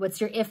that? What's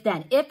your if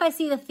then? If I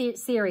see the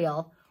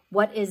cereal,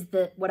 what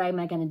am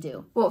I going to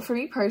do? Well, for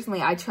me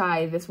personally, I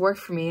tried, this worked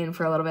for me and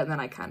for a little bit, and then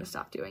I kind of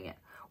stopped doing it.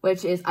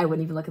 Which is, I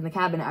wouldn't even look in the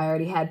cabinet. I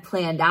already had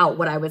planned out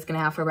what I was going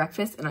to have for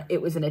breakfast, and it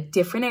was in a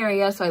different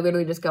area, so I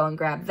literally just go and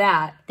grab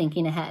that.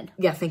 Thinking ahead.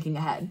 Yeah, thinking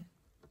ahead.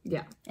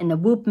 Yeah. And the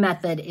whoop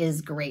method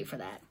is great for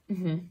that.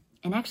 Mm-hmm.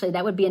 And actually,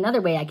 that would be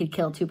another way I could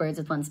kill two birds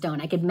with one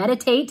stone. I could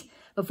meditate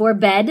before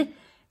bed,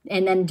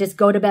 and then just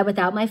go to bed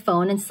without my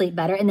phone and sleep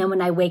better. And then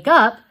when I wake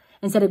up,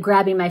 instead of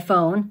grabbing my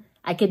phone,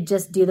 I could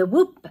just do the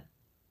whoop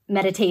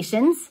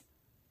meditations,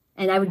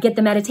 and I would get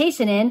the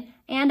meditation in,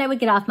 and I would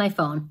get off my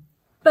phone.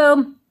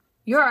 Boom.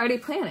 You're already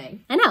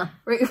planning. I know.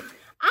 Right.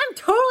 I'm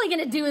totally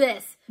going to do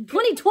this.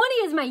 2020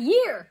 is my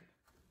year.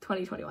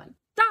 2021.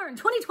 Darn,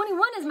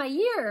 2021 is my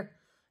year.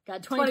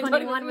 God,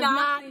 2021 was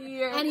not the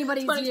year.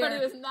 Anybody's 2020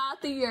 year. was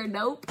not the year.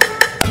 Nope.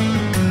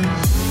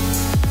 I'm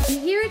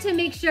here to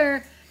make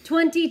sure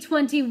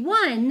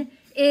 2021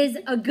 is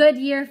a good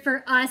year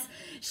for us.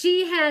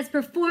 She has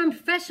performed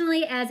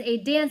professionally as a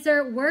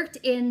dancer, worked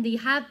in the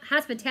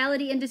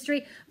hospitality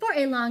industry for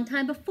a long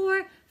time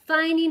before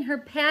finding her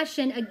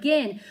passion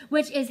again,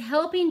 which is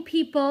helping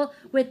people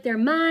with their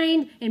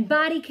mind and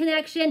body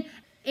connection.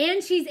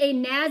 And she's a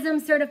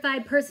NASM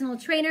certified personal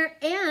trainer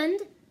and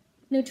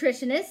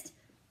nutritionist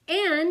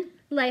and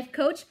life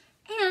coach.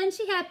 And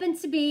she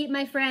happens to be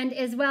my friend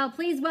as well.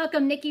 Please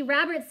welcome Niki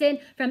Robertson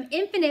from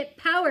Infinite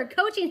Power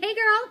Coaching. Hey,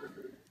 girl.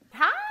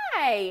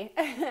 Hi.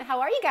 How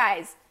are you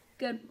guys?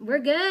 Good. We're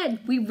good.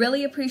 We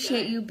really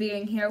appreciate you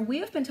being here. We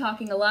have been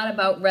talking a lot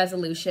about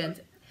resolutions.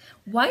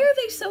 Why are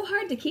they so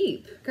hard to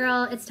keep?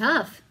 Girl, it's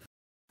tough.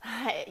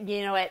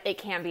 You know, it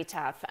can be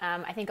tough.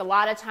 I think a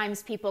lot of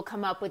times people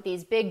come up with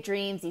these big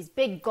dreams, these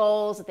big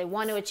goals that they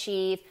want to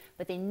achieve,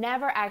 but they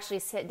never actually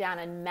sit down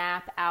and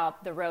map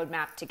out the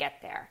roadmap to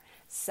get there.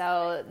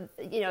 So,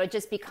 you know, it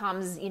just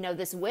becomes, you know,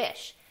 this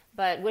wish.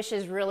 But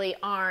wishes really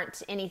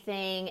aren't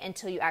anything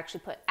until you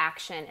actually put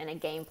action and a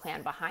game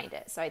plan behind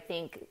it. So I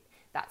think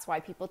that's why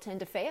people tend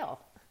to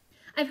fail.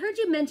 I've heard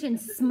you mention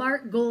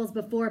SMART goals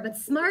before, but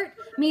SMART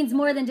means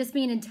more than just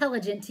being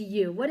intelligent to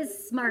you. What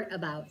is SMART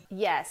about?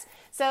 Yes.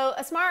 So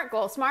a SMART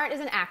goal, SMART is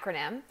an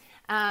acronym.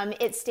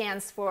 It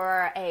stands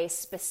for a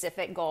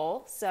specific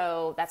goal.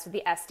 So that's what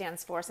the S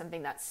stands for,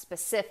 something that's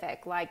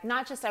specific. Like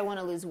not just I want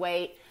to lose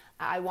weight,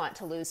 I want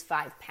to lose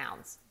 5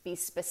 pounds. Be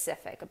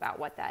specific about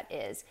what that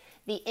is.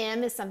 The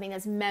M is something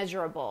that's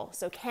measurable.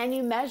 So can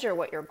you measure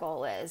what your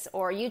goal is?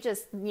 Or are you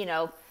just, you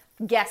know,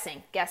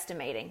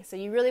 guesstimating. So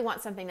you really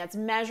want something that's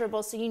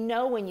measurable so you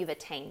know when you've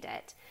attained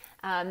it.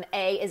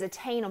 A is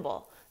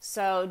attainable.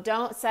 So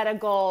don't set a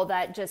goal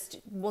that just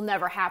will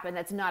never happen,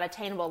 that's not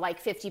attainable, like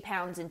 50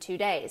 pounds in 2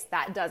 days.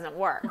 That doesn't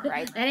work,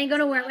 right? That ain't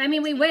going to work. I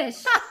mean, we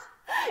wish.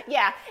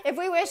 Yeah, if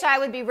we wish I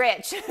would be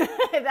rich,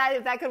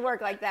 if that could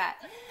work like that.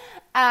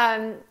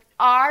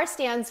 R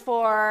stands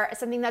for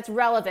something that's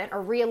relevant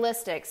or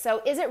realistic.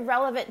 So is it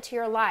relevant to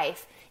your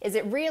life? Is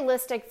it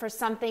realistic for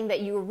something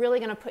that you're really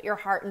going to put your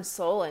heart and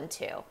soul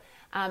into?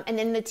 And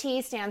then the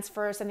T stands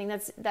for something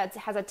that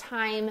has a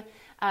time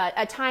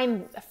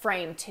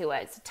frame to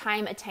it. It's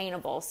time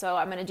attainable. So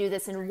I'm going to do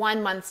this in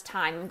 1 month's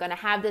time. I'm going to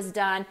have this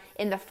done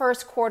in the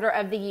first quarter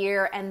of the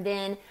year, and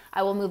then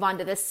I will move on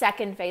to the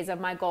second phase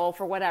of my goal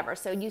for whatever.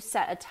 So you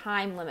set a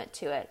time limit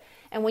to it.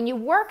 And when you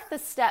work the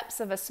steps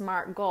of a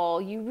SMART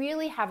goal, you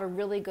really have a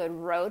really good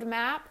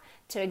roadmap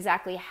to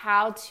exactly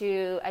how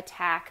to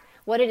attack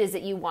what it is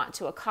that you want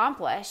to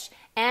accomplish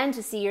and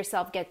to see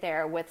yourself get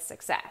there with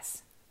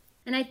success.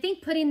 And I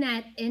think putting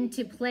that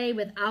into play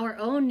with our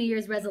own New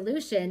Year's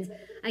resolutions,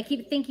 I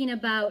keep thinking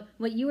about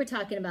what you were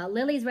talking about.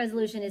 Lily's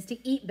resolution is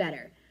to eat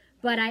better.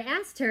 But I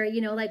asked her,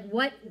 you know, like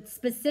what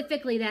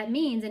specifically that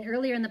means. And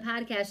earlier in the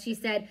podcast, she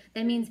said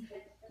that means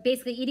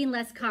basically eating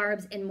less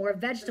carbs and more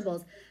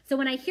vegetables. So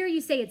when I hear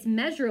you say it's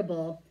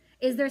measurable,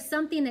 is there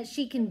something that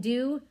she can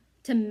do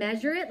to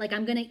measure it? Like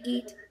I'm going to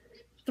eat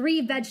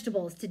 3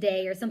 vegetables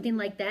today or something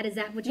like that. Is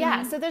that what you mean?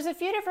 Yeah, so there's a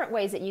few different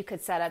ways that you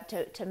could set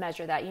up to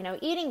measure that. You know,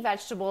 eating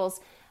vegetables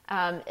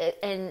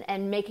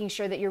and making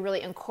sure that you're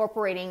really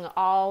incorporating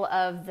all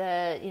of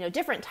the, you know,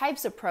 different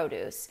types of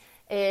produce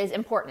is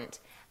important.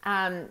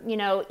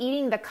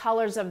 Eating the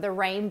colors of the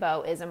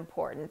rainbow is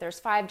important. There's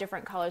 5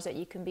 different colors that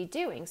you can be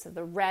doing. So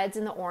the reds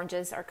and the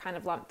oranges are kind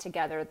of lumped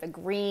together. The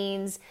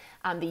greens,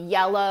 the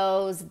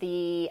yellows,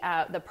 the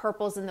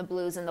purples and the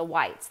blues and the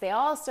whites. They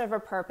all serve a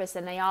purpose,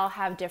 and they all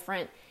have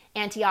different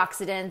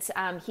antioxidants,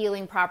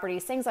 healing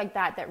properties, things like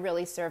that that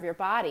really serve your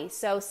body.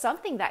 So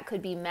something that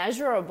could be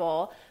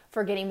measurable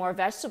for getting more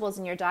vegetables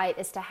in your diet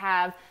is to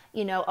have,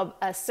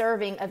 a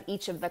serving of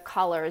each of the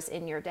colors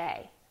in your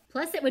day.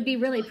 Plus, it would be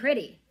really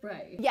pretty.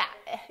 Right. Yeah,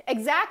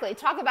 exactly.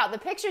 Talk about the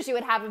pictures you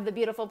would have of the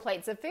beautiful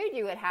plates of food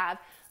you would have.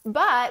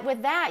 But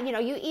with that,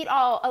 you eat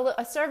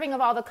a serving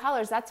of all the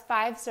colors. That's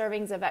 5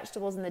 servings of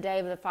vegetables in the day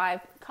of the 5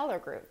 color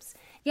groups.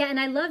 Yeah, and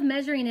I love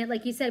measuring it,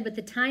 like you said, with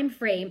the time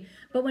frame.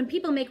 But when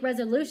people make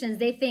resolutions,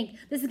 they think,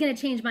 this is going to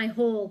change my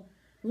whole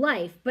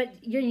life. But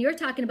you're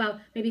talking about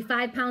maybe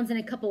 5 pounds in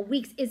a couple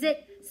weeks. Is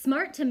it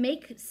smart to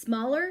make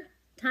smaller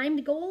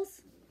timed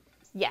goals?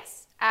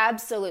 Yes,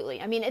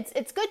 absolutely. I mean,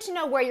 it's good to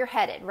know where you're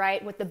headed,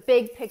 right? What the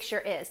big picture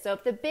is. So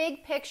if the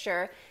big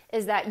picture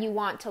is that you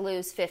want to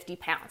lose 50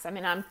 pounds, I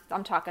mean,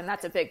 I'm talking,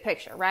 that's a big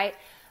picture, right?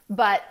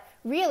 But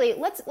really,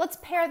 let's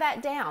pare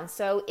that down.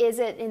 So is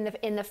it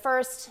in the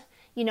first,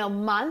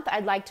 month,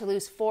 I'd like to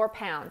lose 4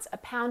 pounds. A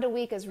pound a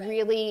week is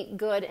really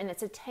good, and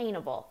it's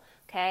attainable.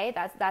 Okay,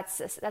 that's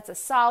a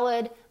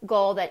solid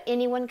goal that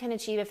anyone can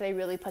achieve if they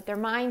really put their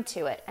mind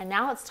to it. And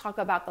now let's talk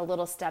about the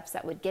little steps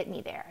that would get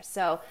me there.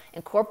 So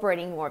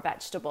incorporating more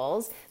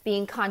vegetables,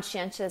 being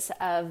conscientious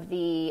of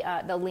the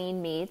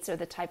lean meats or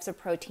the types of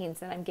proteins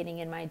that I'm getting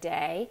in my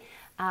day,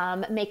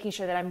 making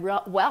sure that I'm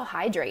well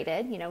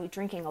hydrated.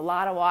 Drinking a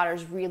lot of water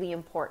is really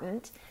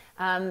important.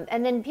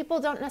 And then people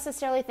don't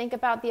necessarily think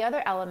about the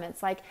other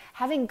elements, like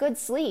having good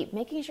sleep,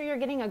 making sure you're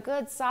getting a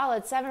good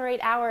solid 7 or 8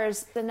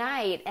 hours a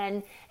night,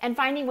 and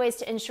finding ways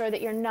to ensure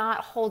that you're not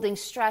holding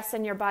stress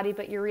in your body,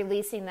 but you're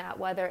releasing that,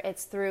 whether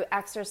it's through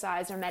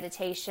exercise or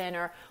meditation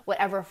or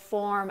whatever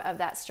form of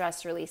that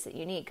stress release that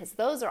you need. Because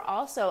those are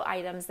also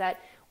items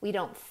that we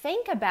don't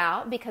think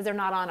about because they're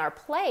not on our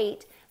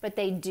plate, but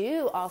they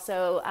do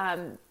also,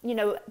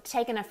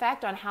 take an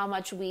effect on how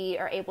much we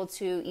are able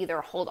to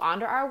either hold on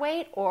to our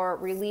weight or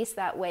release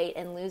that weight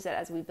and lose it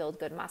as we build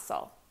good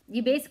muscle.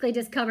 You basically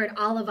just covered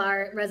all of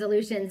our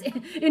resolutions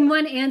in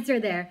one answer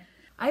there.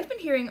 I've been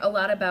hearing a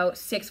lot about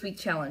 6-week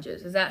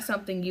challenges. Is that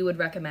something you would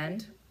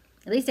recommend?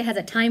 At least it has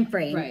a time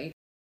frame. Right.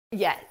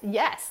 Yeah,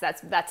 yes,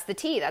 that's the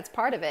T. That's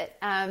part of it.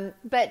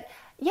 But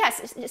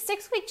yes,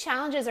 6-week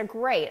challenges are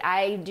great.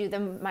 I do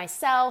them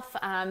myself,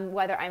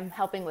 whether I'm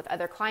helping with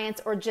other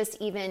clients or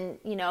just even,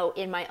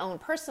 in my own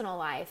personal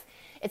life.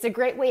 It's a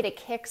great way to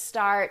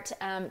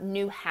kickstart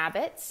new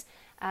habits,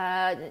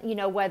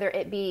 whether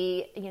it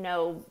be,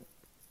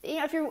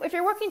 if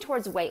you're working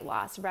towards weight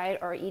loss, right,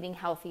 or eating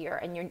healthier,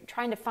 and you're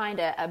trying to find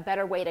a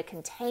better way to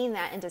contain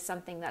that into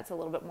something that's a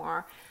little bit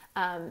more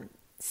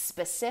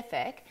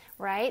specific,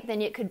 right? Then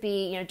it could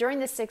be, during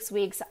the 6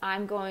 weeks,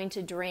 I'm going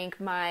to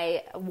drink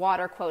my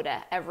water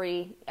quota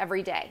every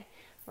day,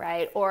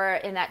 right? Or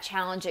in that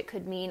challenge, it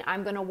could mean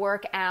I'm going to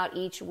work out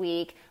each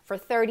week for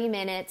 30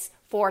 minutes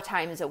 4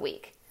 times a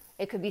week.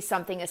 It could be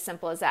something as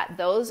simple as that.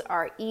 Those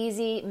are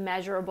easy,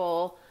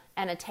 measurable,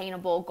 and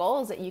attainable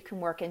goals that you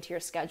can work into your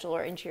schedule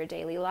or into your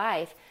daily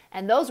life.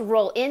 And those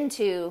roll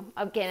into,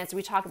 again, as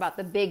we talk about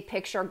the big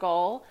picture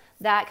goal,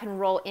 that can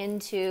roll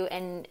into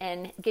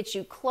and get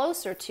you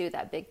closer to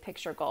that big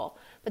picture goal.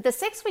 But the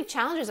 6-week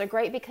challenges are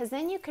great because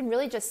then you can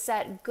really just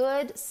set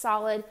good,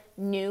 solid,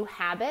 new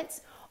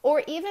habits,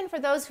 or even for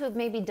those who have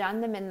maybe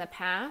done them in the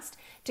past,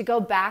 to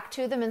go back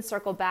to them and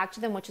circle back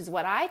to them, which is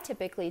what I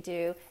typically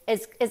do,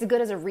 is as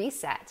good as a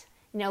reset.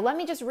 Let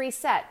me just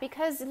reset,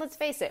 because let's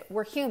face it,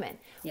 we're human.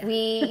 Yeah.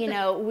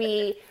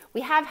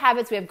 We have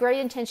habits, we have great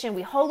intention,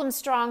 we hold them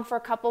strong for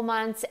a couple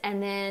months,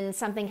 and then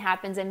something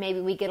happens and maybe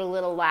we get a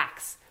little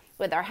lax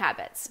with our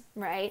habits,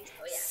 right?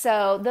 Oh, yeah.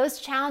 So those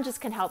challenges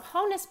can help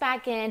hone us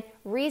back in,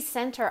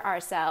 recenter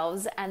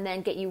ourselves, and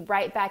then get you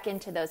right back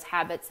into those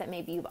habits that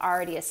maybe you've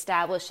already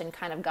established and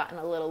kind of gotten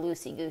a little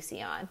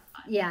loosey-goosey on.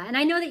 Yeah, and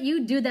I know that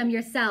you do them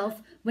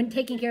yourself when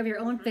taking care of your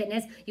own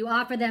fitness. You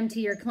offer them to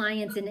your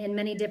clients in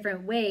many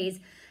different ways.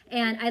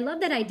 And I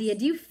love that idea.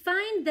 Do you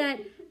find that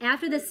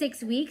after the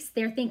 6 weeks,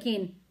 they're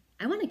thinking,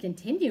 I want to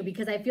continue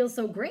because I feel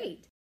so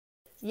great?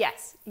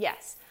 Yes.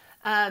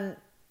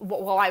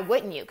 Well, why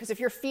wouldn't you? Because if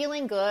you're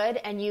feeling good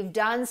and you've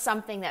done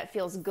something that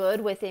feels good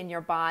within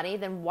your body,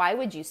 then why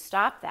would you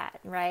stop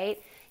that,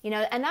 right?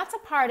 And that's a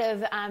part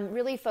of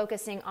really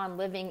focusing on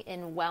living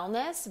in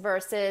wellness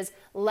versus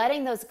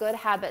letting those good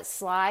habits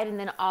slide, and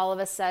then all of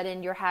a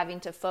sudden you're having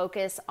to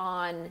focus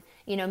on,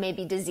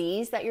 maybe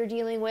disease that you're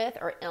dealing with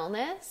or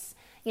illness.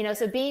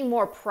 So being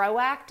more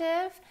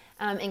proactive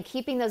and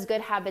keeping those good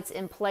habits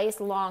in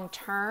place long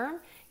term.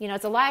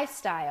 It's a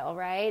lifestyle,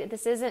 right?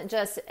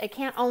 It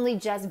can't only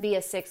just be a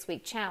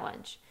 6-week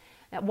challenge.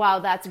 While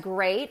that's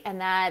great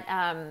and that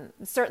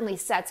certainly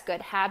sets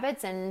good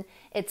habits, and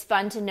it's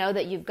fun to know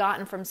that you've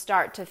gotten from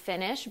start to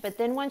finish, but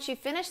then once you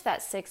finish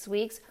that 6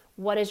 weeks,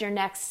 What does your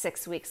next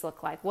 6 weeks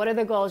look like? What are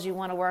the goals you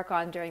want to work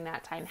on during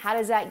that time? How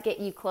does that get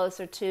you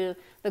closer to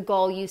the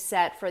goal you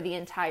set for the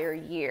entire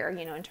year,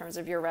 in terms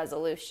of your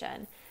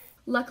resolution?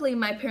 Luckily,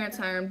 my parents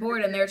are on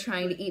board and they're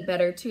trying to eat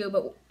better too,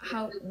 but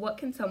what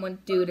can someone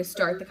do to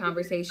start the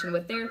conversation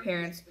with their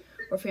parents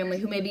or family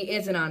who maybe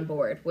isn't on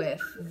board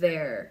with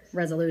their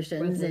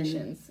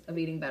resolutions of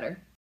eating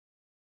better?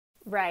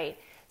 Right.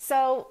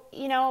 So,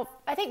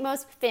 I think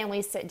most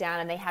families sit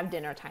down and they have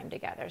dinner time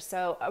together.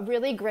 So a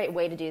really great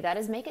way to do that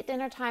is make it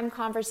dinner time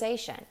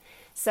conversation.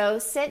 So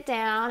sit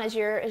down as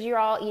you're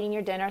all eating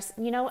your dinner,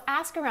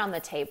 ask around the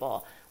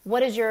table,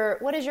 what is your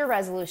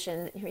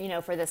resolution,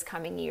 for this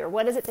coming year?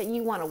 What is it that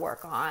you want to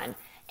work on?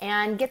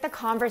 And get the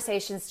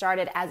conversation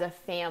started as a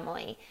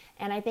family.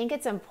 And I think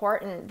it's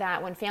important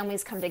that when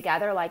families come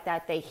together like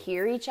that, they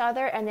hear each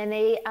other and then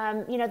they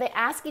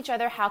ask each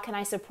other, how can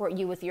I support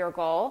you with your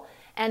goal?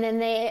 And then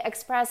they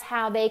express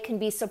how they can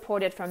be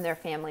supported from their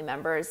family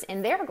members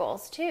in their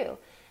goals too.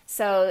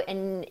 So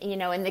in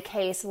the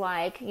case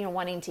like,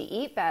 wanting to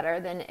eat better,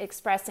 then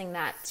expressing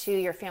that to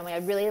your family.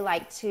 I'd really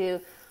like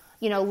to,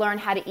 learn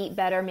how to eat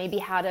better, maybe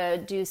how to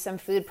do some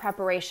food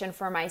preparation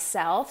for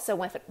myself. So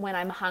when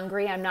I'm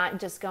hungry, I'm not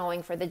just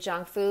going for the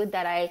junk food,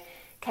 that I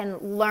can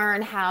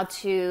learn how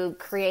to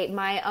create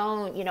my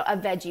own, a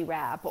veggie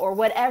wrap or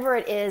whatever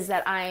it is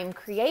that I'm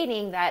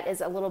creating that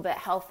is a little bit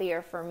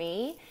healthier for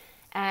me.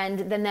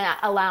 And then that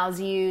allows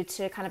you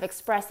to kind of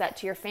express that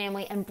to your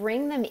family and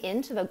bring them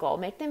into the goal,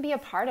 make them be a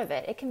part of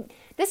it.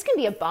 This can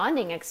be a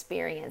bonding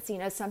experience,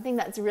 something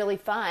that's really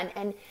fun.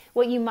 And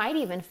what you might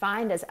even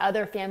find is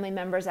other family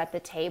members at the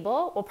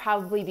table will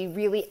probably be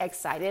really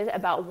excited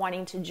about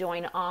wanting to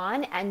join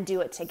on and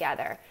do it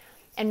together.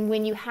 And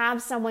when you have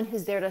someone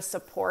who's there to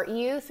support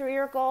you through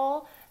your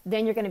goal,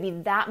 then you're going to be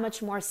that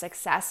much more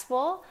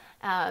successful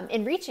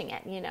in reaching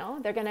it.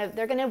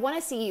 They're gonna want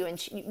to see you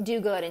and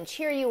do good and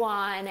cheer you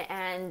on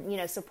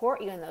and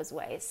support you in those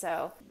ways.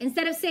 So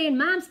instead of saying,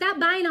 "Mom, stop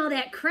buying all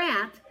that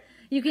crap,"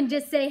 you can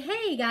just say,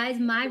 "Hey guys,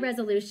 my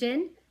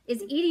resolution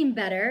is eating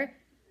better.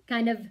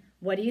 Kind of,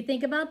 what do you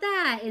think about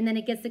that?" And then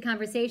it gets the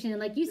conversation.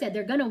 And like you said,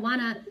 they're gonna want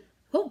to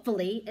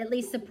hopefully at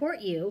least support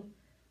you.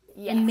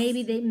 Yes. And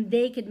maybe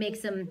they could make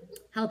some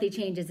healthy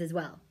changes as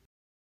well.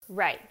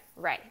 Right.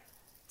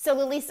 So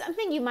Lily,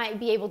 something you might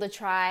be able to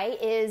try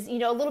is, a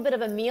little bit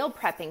of a meal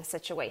prepping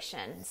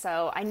situation.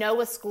 So I know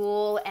with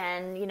school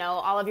and,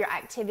 all of your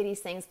activities,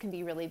 things can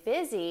be really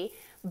busy,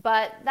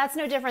 but that's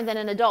no different than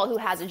an adult who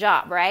has a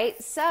job,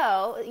 right?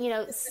 So,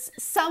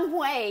 some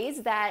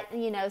ways that,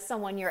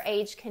 someone your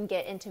age can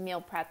get into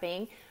meal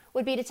prepping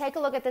would be to take a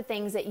look at the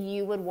things that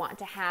you would want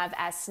to have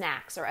as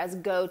snacks or as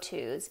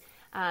go-tos.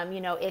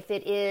 If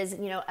it is,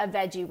 a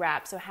veggie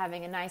wrap, so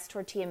having a nice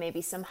tortilla,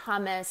 maybe some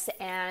hummus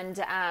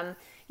and,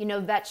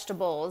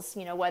 vegetables,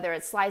 whether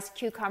it's sliced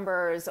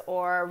cucumbers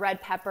or red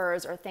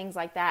peppers or things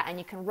like that, and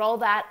you can roll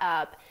that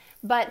up.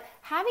 But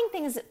having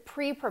things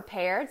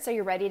pre-prepared so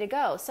you're ready to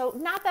go. So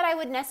not that I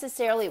would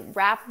necessarily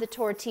wrap the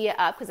tortilla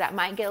up because that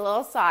might get a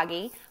little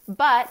soggy,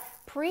 but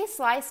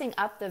pre-slicing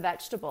up the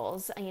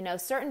vegetables.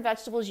 Certain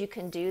vegetables you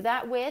can do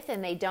that with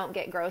and they don't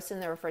get gross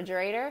in the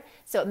refrigerator.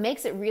 So it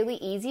makes it really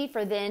easy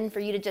for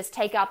you to just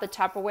take out the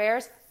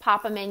Tupperwares,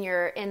 pop them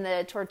in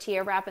the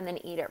tortilla wrap and then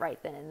eat it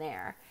right then and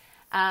there.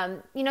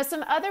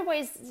 Some other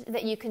ways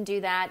that you can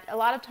do that, a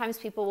lot of times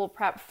people will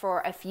prep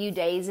for a few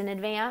days in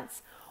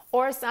advance,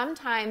 or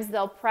sometimes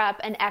they'll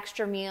prep an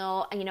extra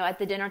meal, at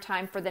the dinner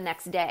time for the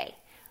next day,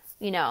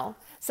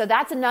 So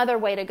that's another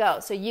way to go.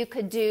 So you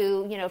could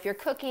do, if you're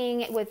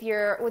cooking with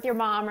your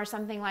mom or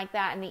something like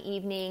that in the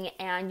evening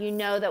and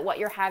that what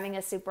you're having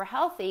is super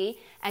healthy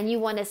and you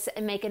want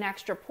to make an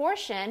extra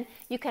portion,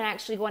 you can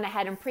actually go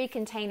ahead and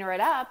pre-container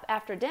it up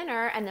after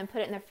dinner and then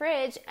put it in the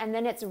fridge and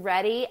then it's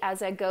ready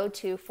as a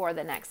go-to for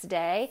the next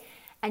day.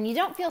 And you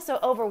don't feel so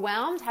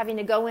overwhelmed having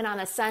to go in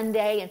on a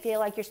Sunday and feel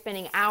like you're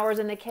spending hours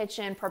in the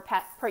kitchen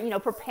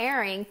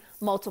preparing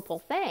multiple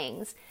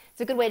things.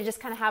 It's a good way to just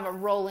kind of have a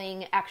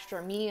rolling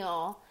extra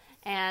meal.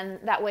 And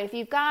that way, if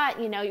you've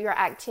got, your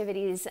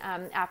activities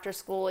after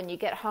school and you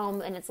get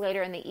home and it's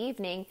later in the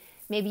evening,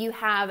 maybe you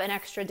have an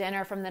extra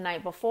dinner from the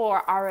night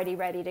before already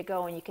ready to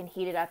go and you can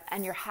heat it up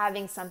and you're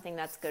having something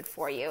that's good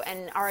for you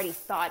and already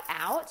thought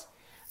out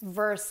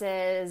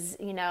versus,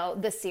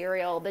 the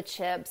cereal, the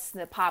chips,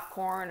 the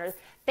popcorn, or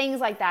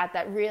things like that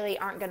really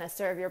aren't going to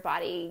serve your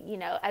body,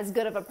 as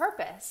good of a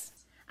purpose.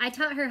 I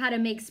taught her how to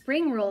make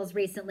spring rolls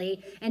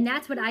recently, and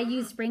that's what I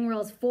use spring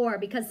rolls for,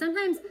 because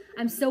sometimes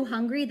I'm so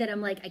hungry that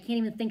I'm like, I can't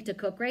even think to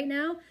cook right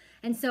now.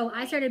 And so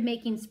I started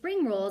making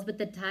spring rolls with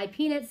the Thai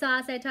peanut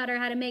sauce I taught her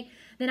how to make.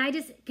 Then I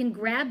just can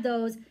grab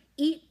those,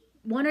 eat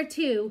one or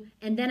two,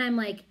 and then I'm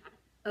like,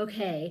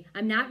 okay,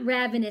 I'm not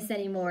ravenous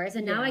anymore.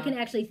 So now I can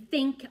actually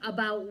think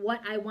about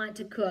what I want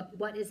to cook,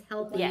 what is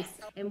healthy,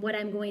 and what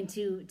I'm going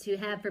to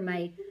have for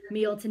my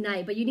meal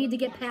tonight. But you need to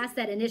get past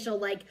that initial,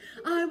 like,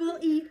 I will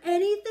eat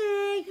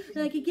anything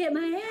that I can get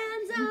my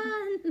hands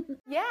on.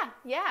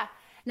 Yeah.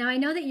 Now, I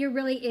know that you're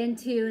really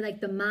into,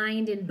 like, the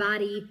mind and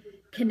body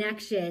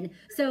connection.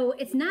 So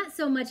it's not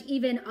so much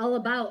even all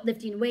about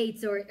lifting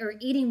weights or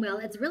eating well.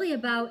 It's really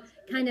about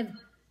kind of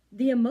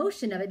the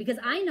emotion of it, because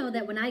I know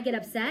that when I get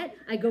upset,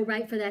 I go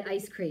right for that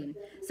ice cream.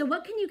 So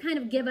what can you kind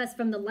of give us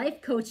from the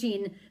life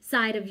coaching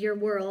side of your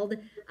world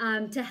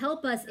to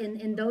help us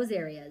in those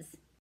areas?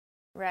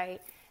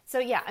 Right. So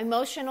yeah,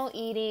 emotional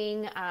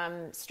eating,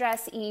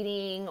 stress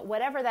eating,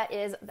 whatever that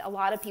is, a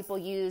lot of people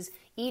use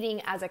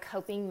eating as a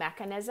coping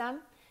mechanism,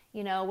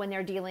 you know, when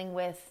they're dealing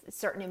with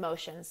certain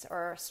emotions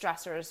or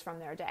stressors from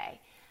their day.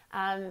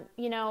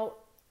 You know,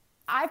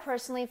 I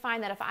personally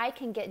find that if I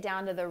can get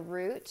down to the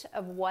root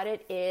of what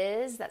it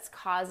is that's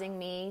causing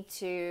me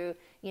to,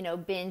 you know,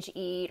 binge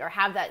eat or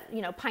have that,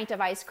 you know, pint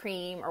of ice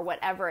cream or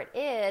whatever it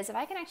is, if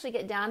I can actually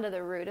get down to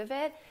the root of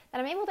it,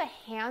 then I'm able to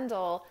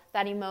handle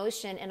that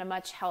emotion in a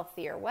much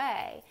healthier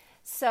way.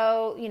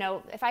 So, you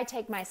know, if I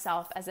take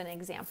myself as an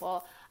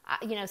example,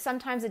 you know,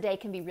 sometimes a day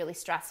can be really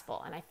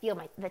stressful and I feel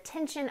the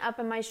tension up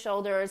in my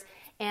shoulders,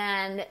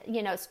 and,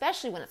 you know,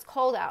 especially when it's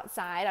cold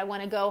outside, I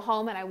want to go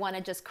home and I want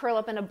to just curl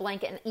up in a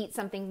blanket and eat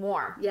something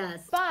warm.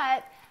 Yes.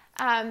 But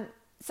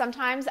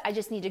sometimes I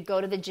just need to go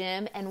to the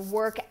gym and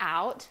work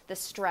out the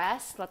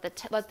stress, let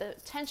the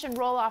tension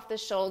roll off the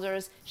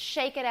shoulders,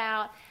 shake it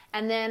out,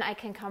 and then I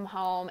can come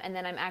home and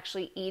then I'm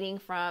actually eating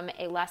from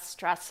a less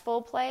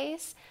stressful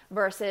place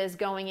versus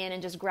going in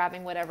and just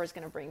grabbing whatever's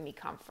going to bring me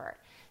comfort.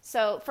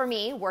 So for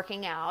me,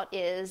 working out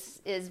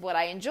is what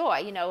I enjoy.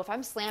 You know, if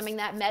I'm slamming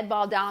that med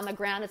ball down on the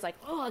ground, it's like,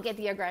 oh, I'll get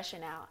the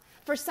aggression out.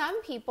 For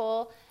some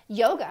people,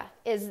 yoga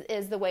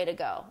is the way to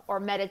go,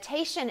 or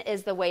meditation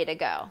is the way to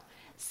go.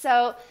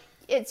 So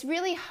it's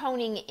really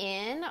honing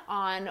in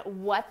on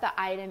what the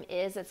item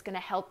is that's going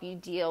to help you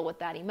deal with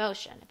that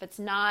emotion. If it's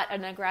not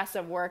an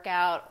aggressive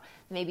workout,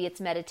 maybe it's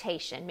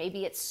meditation,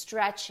 maybe it's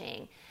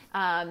stretching,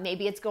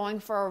 maybe it's going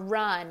for a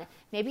run,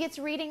 maybe it's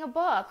reading a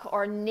book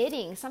or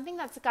knitting, something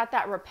that's got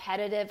that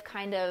repetitive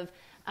kind of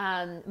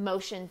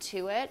motion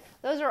to it.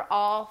 Those are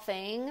all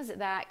things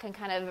that can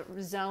kind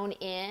of zone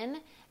in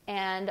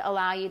and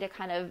allow you to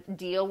kind of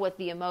deal with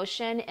the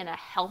emotion in a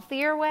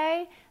healthier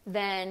way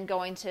than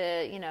going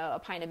to, you know, a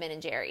pint of Ben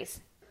and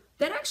Jerry's.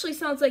 That actually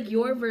sounds like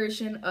your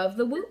version of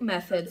the Whoop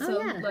method. So,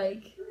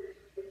 like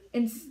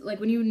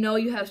when you know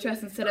you have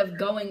stress, instead of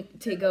going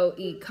to go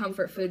eat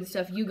comfort food and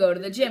stuff, you go to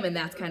the gym, and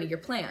that's kind of your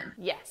plan.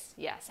 Yes.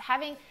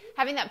 Having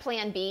that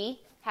plan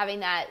B, having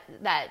that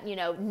you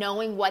know,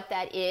 knowing what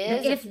that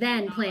is. The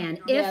if-then plan.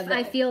 If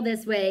I feel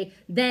this way,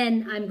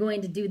 then I'm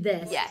going to do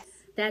this. Yes.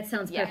 That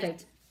sounds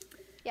perfect.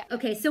 Yeah.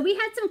 Okay, so we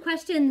had some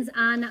questions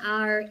on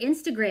our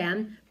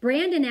Instagram.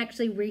 Brandon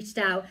actually reached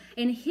out,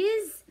 and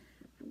his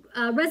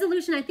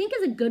resolution I think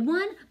is a good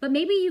one, but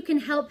maybe you can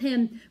help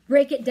him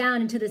break it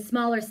down into the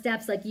smaller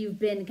steps like you've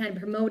been kind of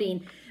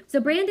promoting. So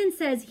Brandon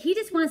says he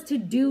just wants to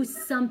do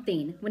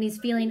something when he's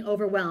feeling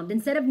overwhelmed.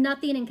 Instead of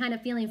nothing and kind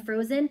of feeling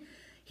frozen,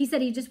 he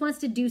said he just wants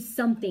to do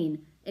something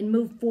and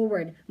move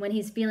forward when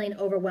he's feeling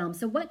overwhelmed.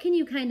 So what can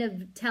you kind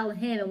of tell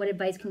him, and what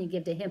advice can you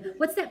give to him?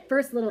 What's that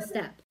first little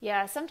step?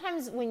 Yeah,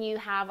 sometimes when you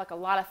have like a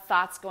lot of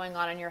thoughts going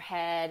on in your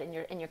head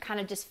and you're kind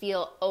of just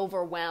feel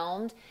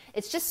overwhelmed,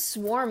 it's just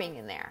swarming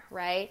in there,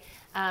 right?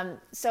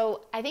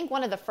 So I think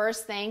one of the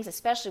first things,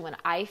 especially when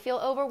I feel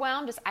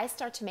overwhelmed, is I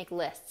start to make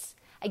lists.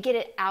 I get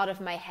it out of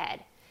my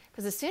head.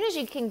 Because as soon as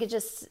you can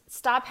just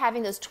stop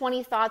having those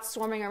 20 thoughts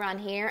swarming around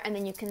here, and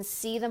then you can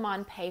see them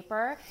on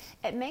paper,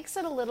 it makes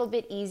it a little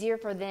bit easier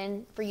for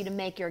you to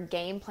make your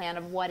game plan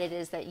of what it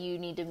is that you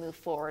need to move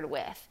forward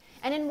with,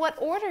 and in what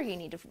order you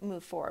need to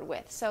move forward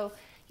with. So,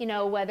 you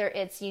know, whether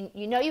it's, you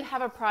know you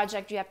have a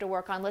project you have to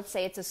work on, let's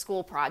say it's a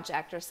school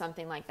project or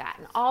something like that,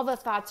 and all the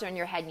thoughts are in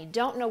your head and you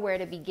don't know where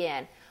to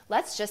begin.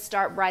 Let's just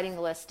start writing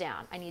the list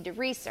down. I need to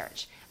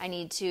research. I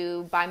need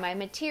to buy my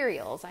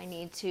materials. I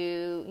need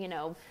to, you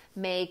know,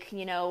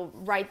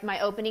 write my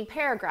opening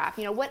paragraph.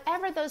 You know,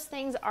 whatever those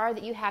things are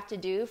that you have to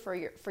do for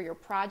your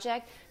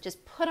project,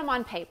 just put them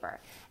on paper.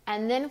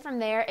 And then from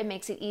there, it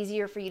makes it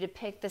easier for you to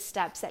pick the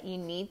steps that you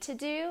need to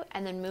do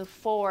and then move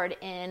forward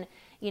in,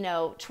 you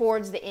know,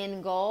 towards the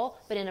end goal,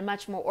 but in a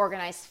much more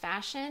organized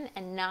fashion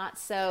and not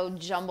so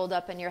jumbled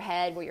up in your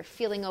head where you're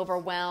feeling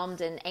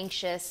overwhelmed and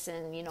anxious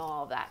and, you know,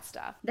 all that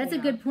stuff. That's a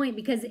good point,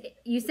 because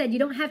you said you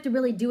don't have to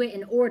really do it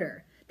in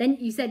order. Then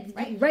you said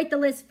write the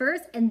list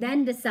first and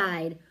then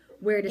decide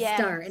where to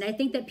start. And I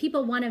think that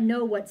people want to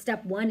know what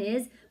step one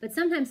is, but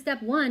sometimes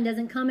step one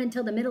doesn't come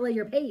until the middle of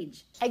your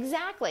page.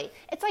 Exactly.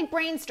 It's like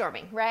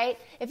brainstorming, right?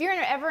 If you're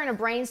ever in a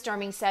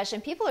brainstorming session,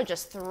 people are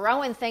just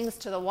throwing things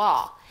to the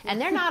wall, and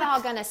they're not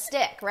all going to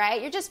stick,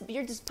 right? You're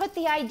just put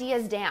the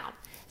ideas down.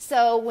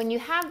 So when you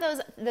have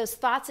those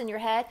thoughts in your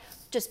head,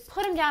 just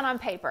put them down on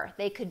paper.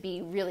 They could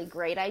be really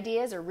great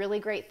ideas or really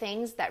great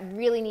things that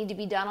really need to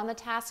be done on the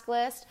task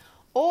list.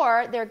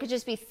 Or there could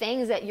just be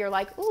things that you're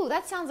like, ooh,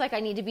 that sounds like I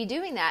need to be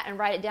doing that, and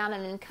write it down,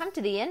 and then come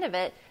to the end of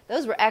it.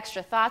 Those were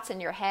extra thoughts in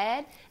your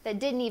head that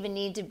didn't even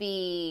need to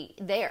be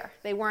there.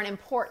 They weren't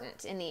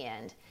important in the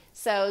end.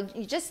 So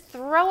you just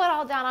throw it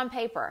all down on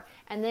paper,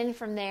 and then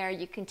from there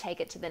you can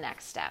take it to the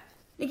next step.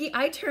 Niki,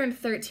 I turned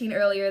 13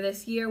 earlier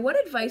this year. What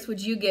advice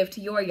would you give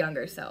to your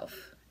younger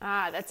self?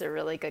 That's a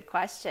really good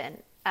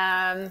question.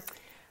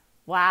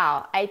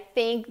 Wow. I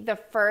think the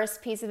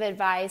first piece of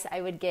advice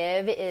I would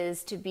give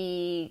is to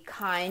be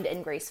kind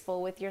and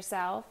graceful with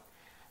yourself.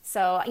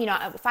 So,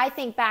 if I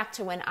think back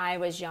to when I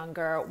was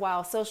younger,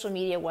 while social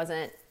media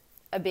wasn't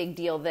a big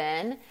deal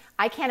then,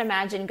 I can't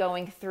imagine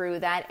going through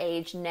that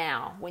age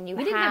now when you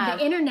We didn't have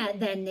the internet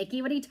then,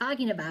 Niki. What are you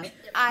talking about?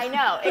 I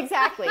know,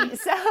 exactly.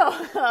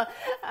 So,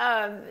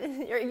 are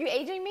you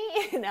aging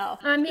me? No.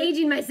 I'm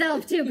aging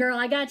myself too, girl.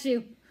 I got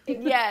you.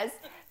 Yes.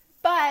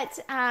 But,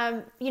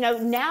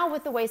 now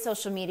with the way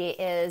social media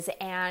is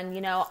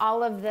and,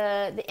 all of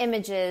the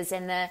images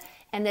and the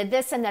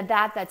this and the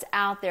that that's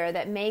out there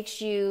that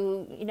makes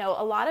you,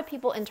 a lot of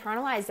people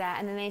internalize that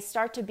and then they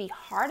start to be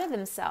hard on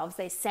themselves.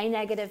 They say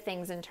negative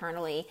things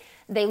internally.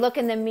 They look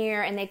in the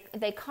mirror and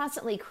they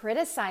constantly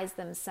criticize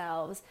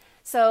themselves.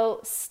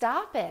 So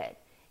stop it.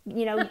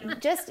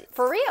 Just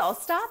for real,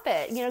 stop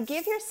it.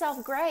 Give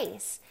yourself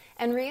grace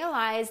and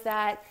realize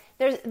that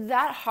there's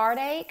that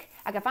heartache.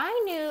 Like if I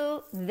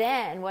knew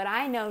then what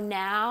I know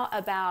now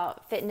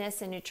about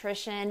fitness and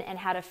nutrition and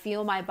how to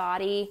fuel my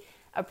body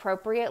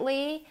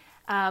appropriately,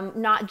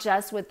 not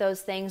just with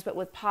those things, but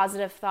with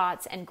positive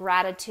thoughts and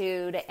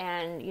gratitude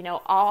and,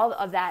 all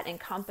of that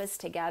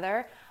encompassed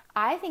together,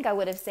 I think I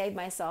would have saved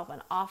myself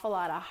an awful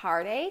lot of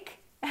heartache,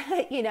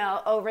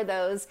 over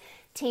those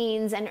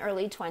teens and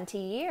early 20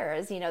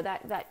 years,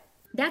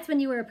 That's when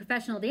you were a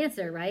professional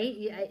dancer, right?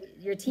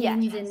 Your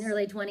teens Yes. and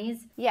early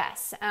 20s?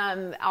 Yes,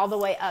 all the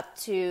way up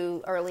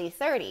to early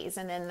 30s.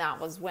 And then that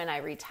was when I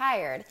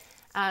retired.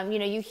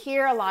 You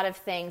hear a lot of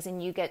things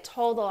and you get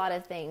told a lot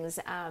of things.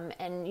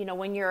 And,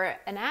 when you're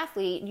an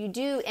athlete, you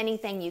do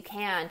anything you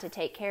can to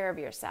take care of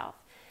yourself.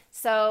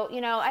 So,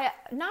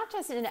 not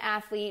just an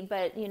athlete,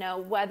 but,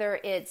 whether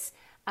it's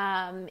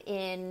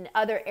in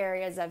other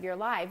areas of your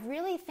life,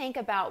 really think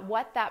about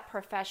what that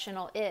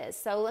professional is.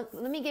 So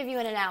let me give you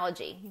an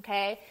analogy,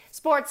 okay?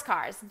 Sports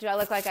cars. Do I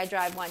look like I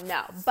drive one?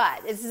 No.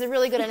 But this is a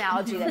really good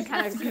analogy that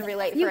kind of can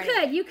relate. You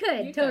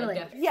could,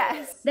 totally.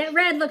 Yes. That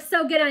red looks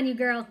so good on you,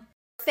 girl.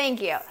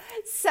 Thank you.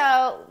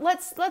 So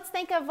let's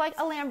think of like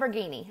a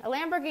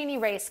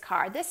Lamborghini race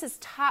car. This is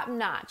top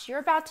notch. You're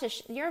about to,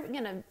 you're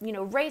going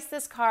to, race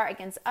this car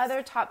against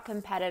other top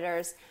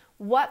competitors.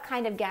 What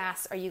kind of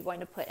gas are you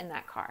going to put in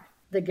that car?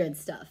 The good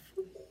stuff.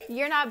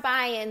 You're not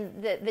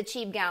buying the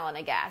cheap gallon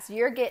of gas.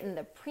 You're getting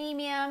the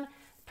premium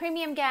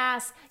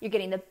gas. You're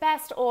getting the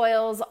best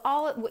oils,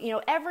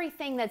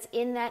 everything that's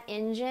in that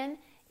engine,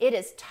 it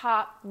is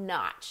top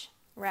notch,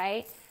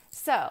 right?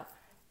 So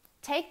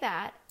take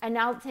that and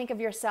now think of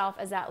yourself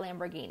as that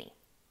Lamborghini,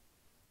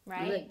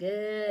 right? You look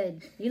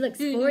good. You look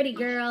sporty,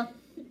 girl.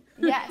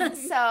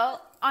 Yes. So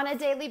on a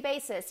daily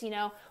basis,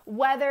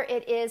 whether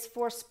it is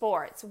for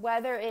sports,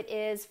 whether it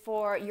is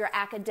for your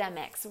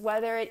academics,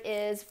 whether it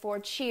is for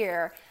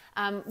cheer,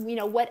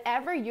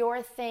 whatever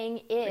your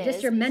thing is. Or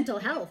just your mental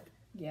health.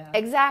 Yeah.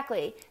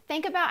 Exactly.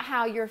 Think about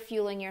how you're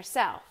fueling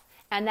yourself.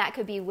 And that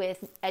could be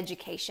with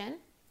education,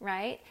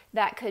 right?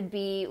 That could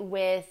be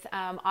with,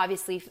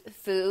 obviously,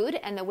 food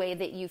and the way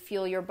that you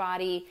fuel your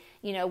body,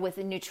 with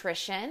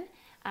nutrition.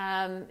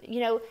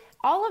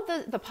 All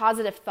of the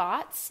positive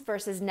thoughts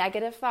versus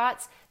negative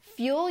thoughts,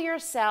 fuel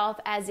yourself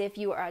as if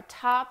you are a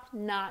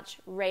top-notch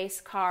race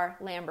car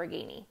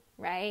Lamborghini,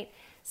 right?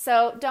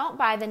 So don't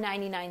buy the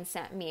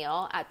 99-cent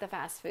meal at the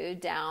fast food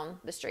down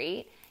the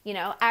street.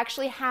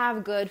 Actually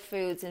have good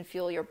foods and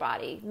fuel your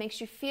body. It makes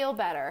you feel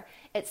better.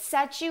 It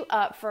sets you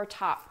up for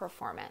top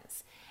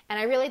performance. And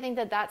I really think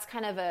that that's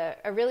kind of a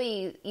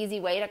really easy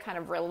way to kind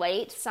of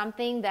relate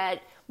something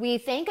that we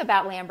think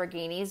about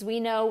Lamborghinis. We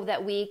know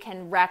that we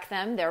can wreck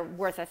them. They're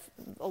worth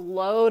a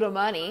load of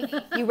money.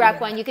 You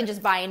wreck one, you can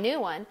just buy a new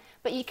one.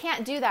 But you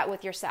can't do that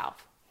with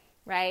yourself,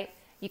 right?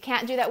 You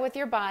can't do that with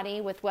your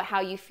body, with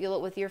how you feel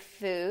it with your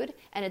food.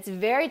 And it's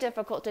very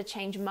difficult to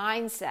change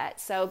mindset.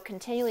 So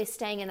continually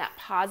staying in that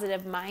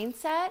positive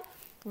mindset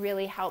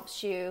really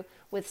helps you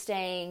with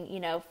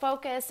staying,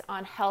 focused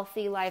on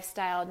healthy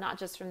lifestyle, not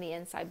just from the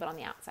inside, but on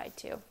the outside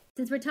too.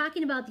 Since we're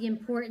talking about the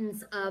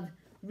importance of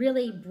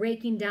really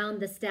breaking down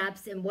the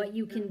steps and what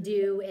you can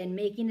do and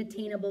making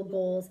attainable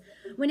goals,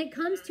 when it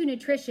comes to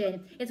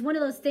nutrition, it's one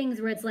of those things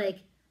where it's like,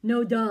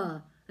 no duh,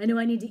 I know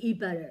I need to eat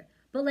better.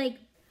 But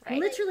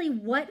literally,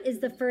 what is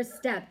the first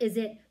step? Is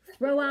it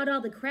throw out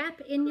all the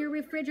crap in your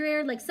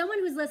refrigerator? Like someone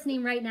who's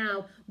listening right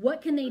now,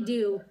 what can they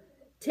do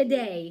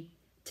today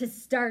to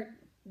start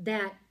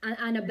that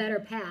on a better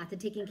path to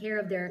taking care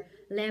of their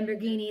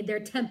Lamborghini, their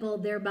temple,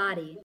 their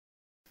body?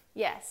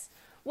 Yes.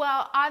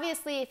 Well,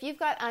 obviously, if you've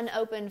got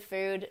unopened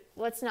food,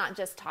 let's not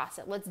just toss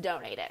it. Let's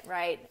donate it,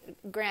 right?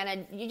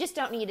 Granted, you just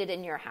don't need it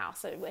in your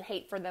house. I would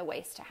hate for the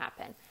waste to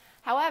happen.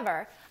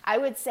 However, I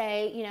would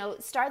say,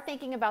 start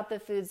thinking about the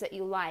foods that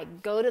you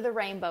like. Go to the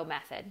rainbow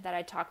method that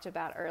I talked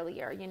about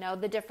earlier,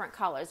 the different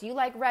colors. You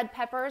like red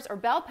peppers or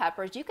bell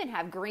peppers, you can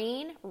have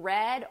green,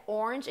 red,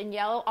 orange, and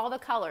yellow, all the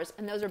colors,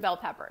 and those are bell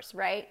peppers,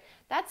 right?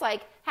 That's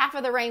like half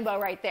of the rainbow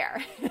right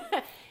there.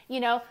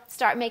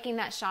 Start making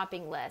that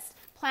shopping list.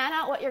 Plan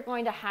out what you're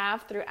going to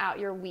have throughout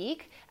your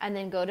week, and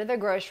then go to the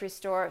grocery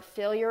store,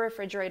 fill your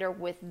refrigerator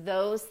with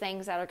those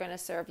things that are going to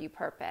serve you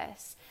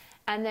purpose.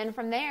 And then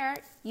from there,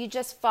 you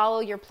just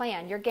follow your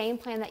plan, your game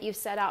plan that you've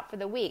set out for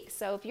the week.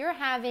 So if you're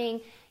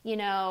having,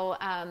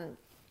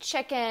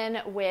 chicken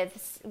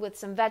with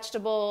some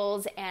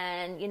vegetables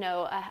and,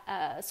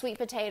 a sweet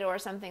potato or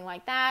something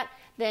like that,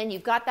 then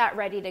you've got that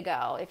ready to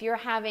go. If you're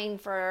having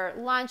for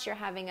lunch, you're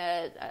having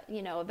a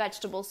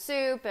vegetable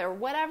soup or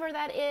whatever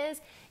that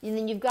is, and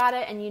then you've got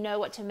it and you know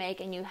what to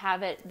make and you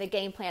have it, the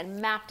game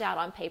plan mapped out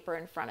on paper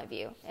in front of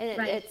you.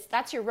 And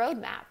that's your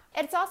roadmap.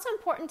 It's also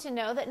important to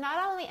know that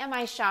not only am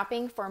I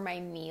shopping for my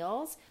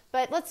meals,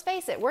 but let's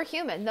face it, we're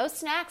human. Those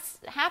snacks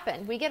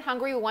happen. We get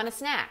hungry, we want a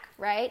snack,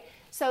 right?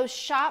 So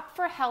shop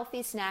for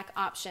healthy snack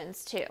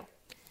options too.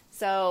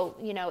 So,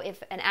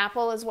 if an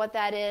apple is what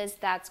that is,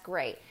 that's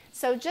great.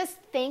 So just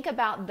think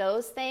about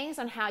those things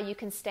on how you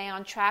can stay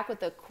on track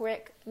with the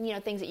quick,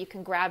 things that you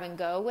can grab and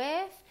go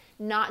with,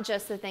 not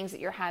just the things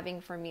that you're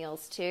having for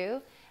meals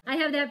too. I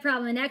have that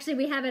problem, and actually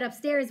we have it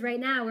upstairs right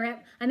now.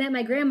 I'm at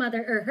my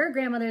grandmother, or her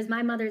grandmother's,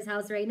 my mother's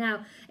house right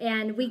now,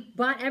 and we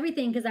bought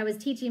everything because I was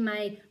teaching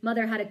my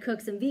mother how to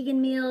cook some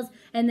vegan meals,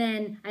 and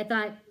then I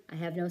thought, I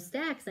have no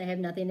stacks, I have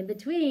nothing in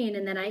between,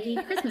 and then I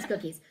eat Christmas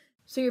cookies.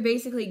 So you're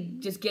basically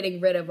just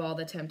getting rid of all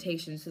the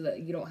temptations so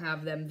that you don't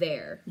have them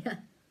there. Yeah.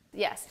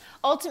 Yes.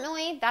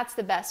 Ultimately, that's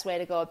the best way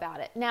to go about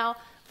it. Now,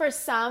 for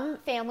some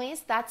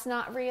families, that's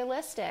not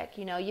realistic.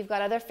 You've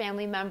got other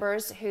family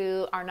members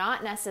who are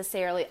not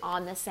necessarily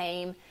on the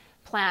same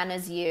plan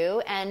as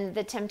you, and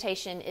the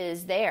temptation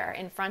is there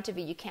in front of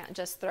you. You can't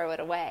just throw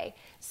it away.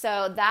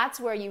 So that's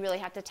where you really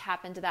have to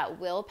tap into that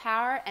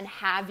willpower and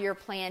have your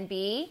plan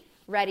B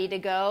ready to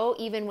go,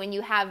 even when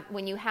you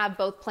have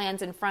both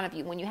plans in front of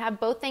you. When you have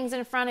both things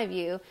in front of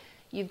you,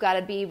 you've got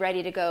to be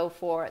ready to go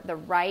for the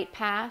right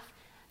path,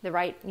 the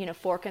right,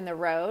 fork in the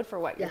road for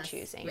what you're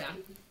choosing. Yeah.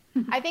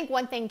 I think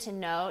one thing to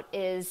note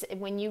is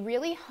when you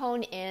really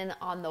hone in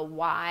on the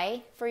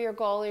why for your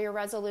goal or your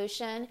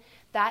resolution,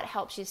 that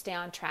helps you stay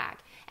on track.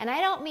 And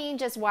I don't mean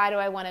just why do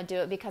I want to do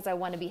it because I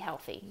want to be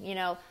healthy.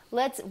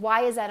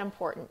 Why is that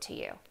important to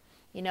you?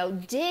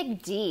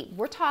 Dig deep.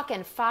 We're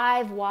talking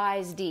 5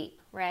 whys deep,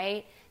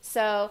 right?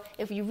 So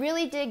if you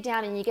really dig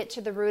down and you get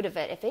to the root of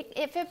it,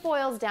 if it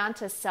boils down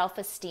to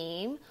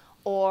self-esteem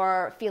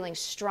or feeling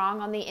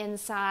strong on the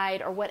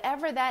inside or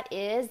whatever that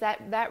is,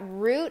 that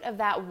root of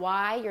that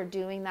why you're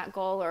doing that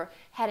goal or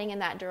heading in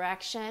that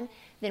direction,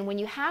 then when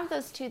you have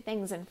those two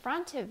things in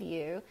front of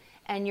you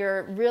and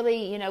you're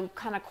really,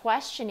 kind of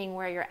questioning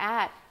where you're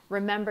at,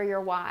 remember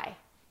your why.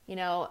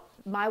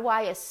 My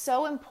why is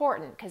so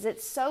important because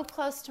it's so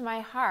close to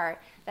my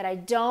heart that I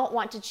don't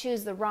want to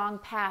choose the wrong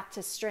path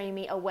to stray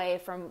me away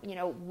from,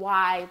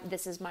 why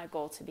this is my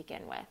goal to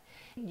begin with.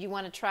 You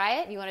want to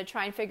try it? You want to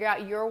try and figure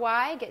out your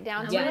why? Get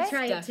down to it? I'm going to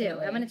try it too.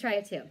 I'm going to try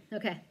it too.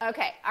 Okay.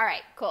 Okay. All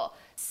right. Cool.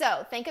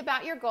 So think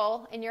about your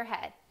goal in your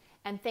head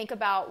and think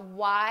about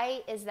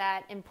why is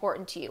that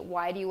important to you?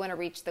 Why do you want to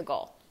reach the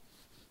goal?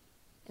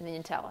 And then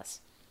you tell us.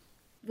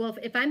 Well,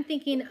 if I'm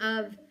thinking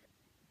of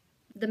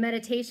the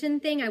meditation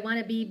thing, I want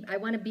to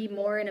be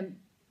more in a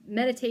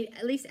meditate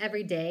at least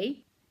every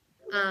day,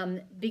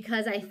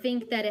 because I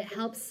think that it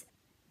helps.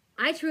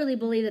 I truly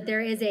believe that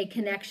there is a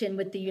connection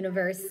with the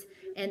universe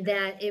and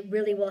that it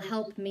really will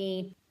help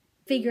me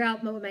figure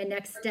out what my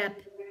next step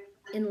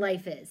in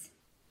life is.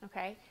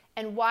 Okay.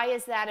 And why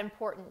is that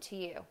important to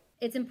you?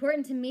 It's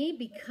important to me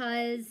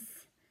because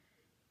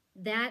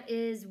that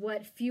is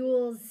what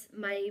fuels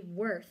my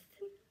worth.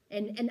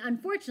 And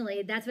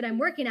unfortunately, that's what I'm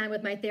working on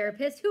with my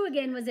therapist, who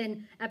again was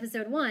in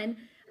episode 1,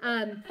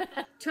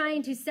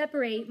 trying to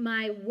separate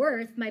my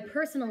worth, my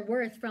personal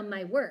worth from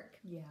my work.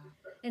 Yeah.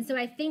 And so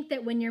I think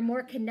that when you're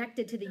more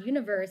connected to the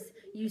universe,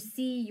 you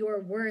see your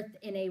worth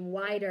in a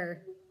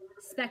wider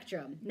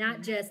spectrum,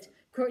 not just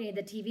Courtney,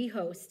 the TV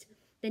host.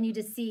 Then you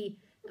just see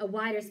a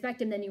wider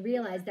spectrum, then you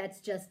realize that's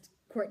just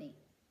Courtney.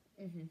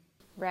 Mm-hmm.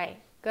 Right.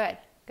 Good.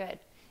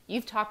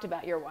 You've talked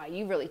about your why.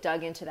 You really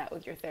dug into that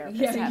with your therapist.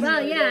 Yeah.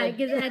 Well, yeah,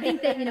 because I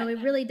think that, it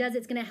really does.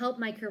 It's going to help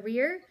my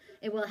career.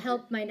 It will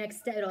help my next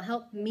step. It'll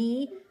help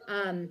me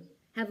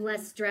have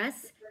less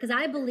stress. Because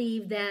I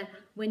believe that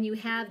when you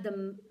have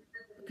the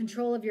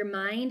control of your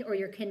mind or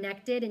you're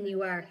connected and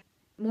you are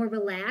more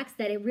relaxed,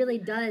 that it really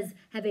does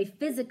have a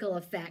physical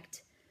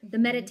effect. The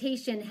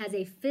meditation has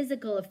a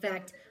physical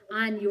effect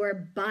on your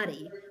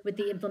body with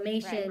the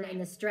inflammation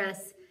and the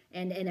stress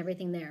and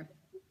everything there.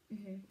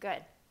 Mm-hmm.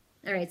 Good.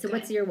 All right, so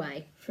what's your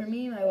why? For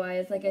me, my why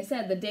is, like I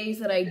said, the days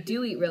that I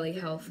do eat really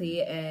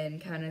healthy and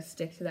kind of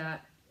stick to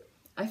that,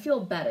 I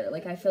feel better.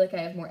 Like, I feel like I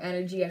have more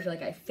energy. I feel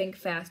like I think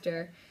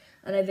faster.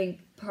 And I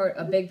think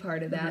a big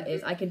part of that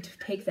is I can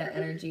take that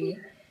energy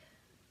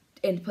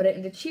and put it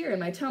into cheer and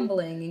my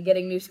tumbling and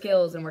getting new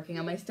skills and working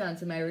on my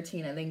stunts and my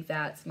routine. I think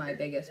that's my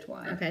biggest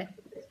why.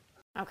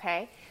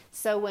 Okay.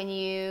 So when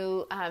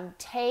you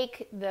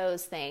take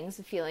those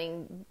things,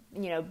 feeling,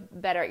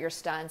 better at your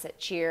stunts, at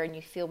cheer, and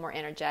you feel more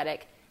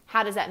energetic,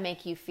 how does that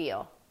make you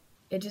feel?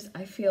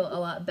 I feel a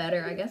lot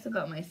better, I guess,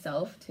 about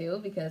myself too,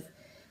 because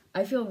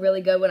I feel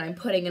really good when I'm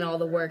putting in all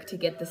the work to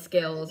get the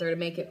skills or to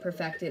make it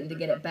perfect it and to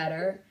get it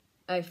better.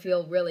 I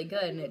feel really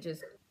good, and it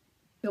just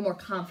feel more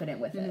confident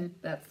with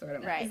it. That's sort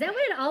of Right. Is that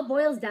what it all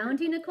boils down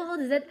to, Nicole?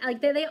 Does it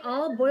like they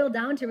all boil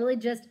down to really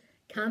just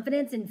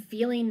confidence and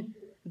feeling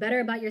better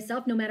about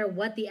yourself, no matter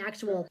what the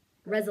actual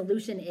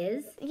resolution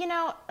is? You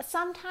know,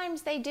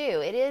 sometimes they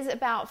do. It is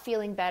about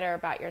feeling better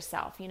about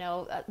yourself. You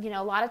know,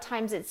 a lot of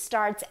times it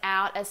starts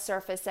out as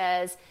surface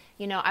as,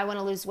 you know, I want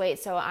to lose weight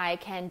so I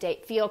can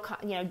feel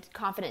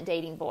confident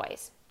dating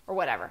boys or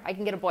whatever. I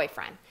can get a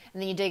boyfriend.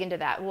 And then you dig into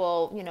that.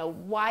 Well, you know,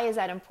 why is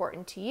that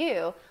important to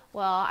you?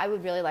 Well, I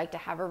would really like to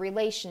have a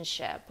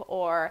relationship,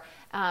 or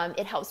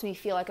it helps me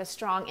feel like a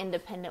strong,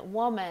 independent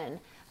woman.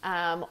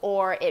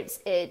 Or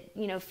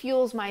it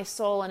fuels my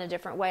soul in a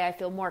different way. I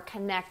feel more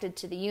connected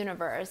to the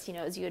universe, you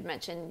know, as you had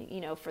mentioned, you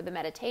know, for the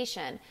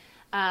meditation.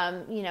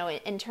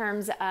 In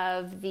terms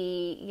of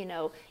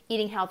the,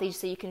 eating healthy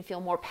so you can feel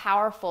more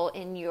powerful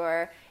in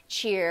your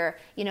cheer,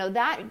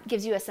 that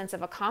gives you a sense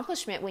of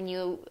accomplishment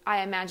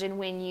I imagine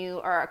when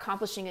you are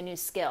accomplishing a new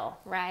skill,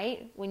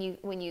 right? When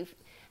you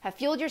have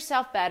fueled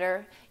yourself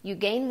better, you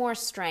gain more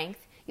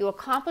strength, you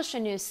accomplish a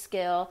new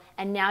skill,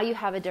 and now you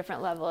have a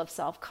different level of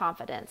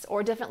self-confidence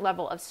or a different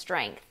level of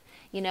strength.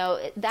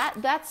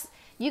 That's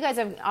you guys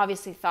have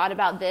obviously thought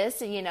about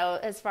this,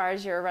 as far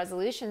as your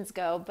resolutions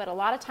go, but a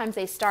lot of times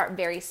they start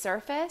very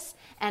surface,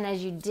 and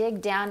as you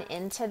dig down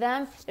into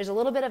them, there's a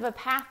little bit of a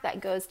path that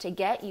goes to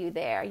get you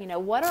there.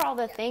 What are all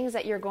the things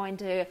that you're going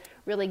to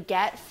really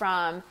get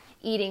from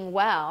eating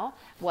well?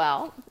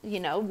 Well,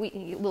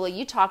 Lily,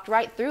 you talked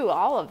right through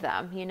all of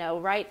them,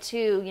 right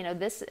to,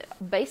 this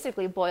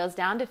basically boils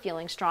down to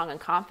feeling strong and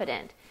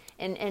confident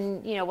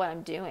in what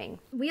I'm doing.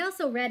 We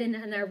also read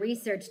in our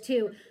research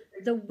too,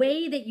 the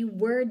way that you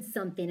word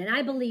something, and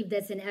I believe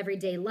this in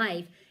everyday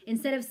life,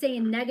 instead of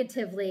saying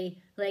negatively,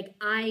 like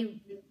I,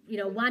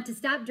 want to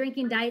stop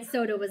drinking diet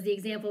soda was the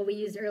example we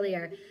used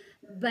earlier,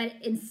 but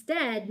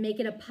instead make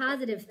it a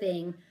positive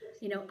thing,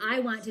 I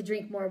want to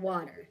drink more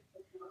water.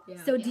 Yeah.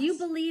 So do you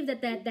believe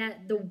that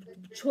the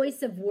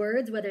choice of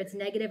words, whether it's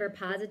negative or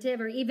positive,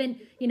 or even,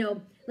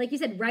 like you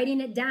said, writing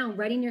it down,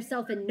 writing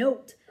yourself a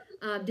note,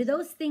 do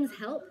those things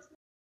help?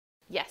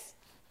 Yes,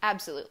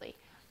 absolutely.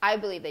 I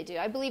believe they do.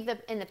 I believe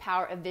in the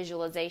power of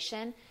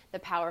visualization, the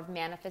power of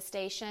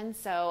manifestation.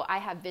 So I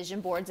have vision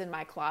boards in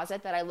my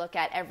closet that I look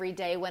at every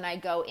day when I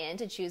go in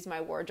to choose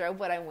my wardrobe,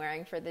 what I'm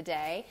wearing for the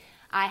day.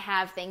 I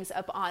have things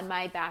up on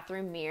my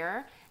bathroom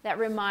mirror that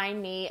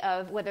remind me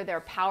of whether they're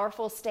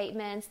powerful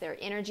statements, they're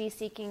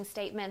energy-seeking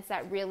statements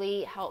that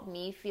really help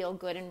me feel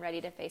good and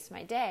ready to face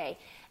my day.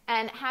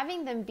 And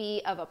having them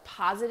be of a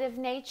positive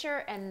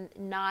nature and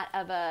not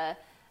of a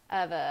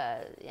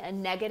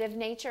negative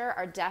nature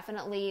are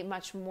definitely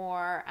much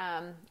more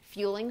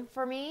fueling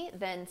for me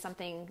than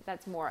something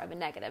that's more of a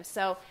negative.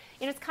 So,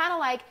 it's kind of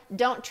like,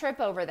 don't trip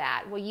over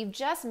that. Well, you've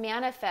just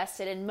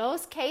manifested. In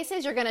most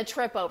cases, you're going to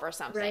trip over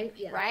something,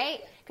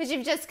 right? Because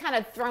you've just kind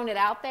of thrown it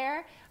out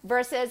there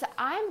versus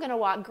I'm going to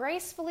walk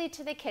gracefully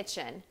to the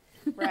kitchen.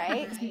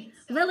 Right?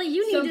 Lily,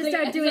 you need to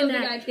start doing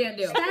that. I can't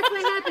do. That's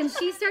what happened.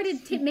 She started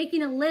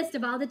making a list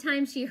of all the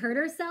times she hurt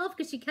herself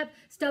because she kept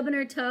stubbing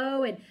her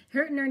toe and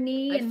hurting her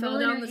knee and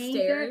rolling her ankle.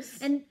 Stairs.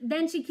 And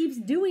then she keeps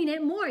doing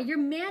it more. You're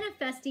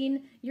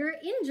manifesting your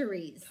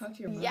injuries. Talk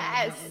to your mom.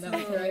 Yes.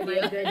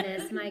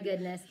 My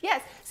goodness.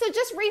 Yes. So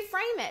just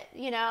reframe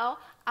it,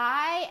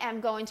 I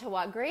am going to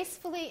walk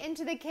gracefully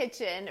into the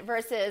kitchen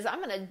versus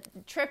I'm going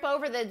to trip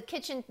over the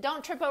kitchen.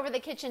 Don't trip over the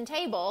kitchen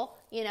table,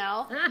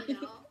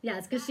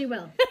 Yes, because she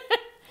will.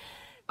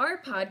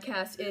 Our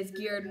podcast is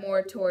geared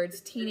more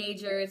towards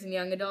teenagers and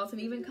young adults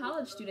and even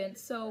college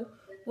students. So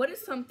what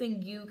is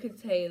something you could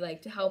say,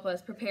 like, to help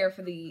us prepare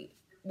for the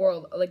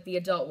world, like the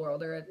adult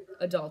world or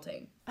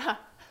adulting?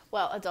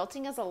 Well,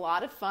 adulting is a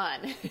lot of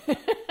fun.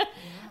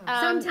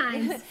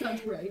 Sometimes.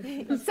 Sounds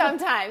right.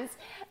 Sometimes.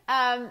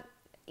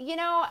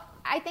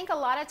 I think a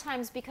lot of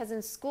times because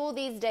in school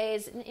these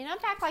days, in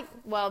fact,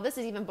 this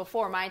is even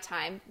before my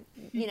time,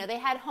 they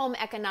had home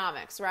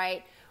economics,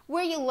 right?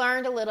 Where you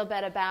learned a little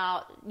bit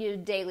about your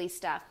daily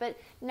stuff. But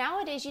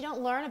nowadays, you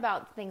don't learn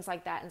about things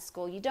like that in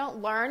school. You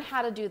don't learn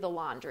how to do the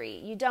laundry.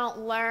 You don't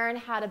learn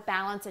how to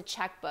balance a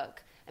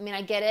checkbook. I mean,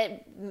 I get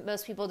it.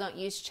 Most people don't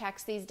use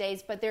checks these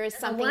days, but there is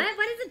something.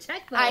 What is a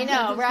checkbook? I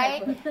know,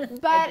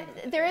 right? But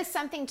there is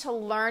something to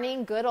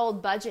learning good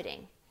old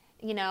budgeting,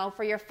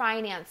 for your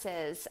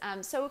finances.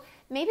 So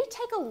maybe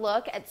take a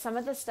look at some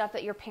of the stuff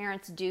that your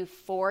parents do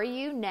for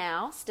you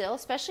now, still,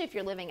 especially if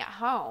you're living at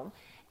home,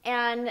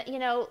 and,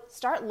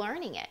 start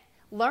learning it.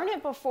 Learn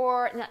it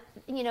before,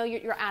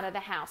 you're out of the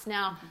house.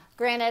 Now,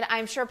 granted,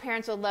 I'm sure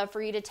parents would love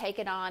for you to take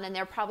it on, and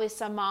there are probably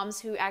some moms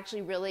who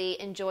actually really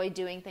enjoy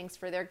doing things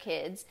for their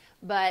kids,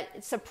 but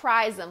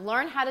surprise them.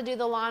 Learn how to do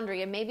the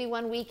laundry, and maybe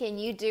one weekend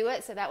you do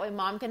it so that way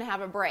mom can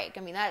have a break.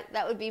 I mean,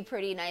 that would be a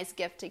pretty nice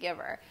gift to give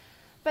her.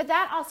 But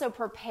that also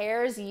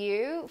prepares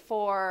you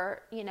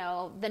for,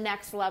 the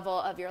next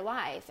level of your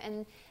life.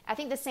 And I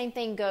think the same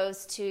thing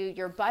goes to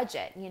your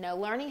budget,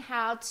 learning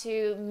how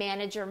to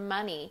manage your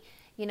money.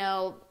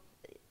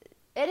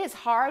 it is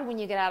hard when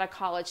you get out of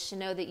college to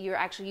know that you're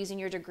actually using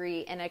your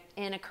degree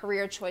in a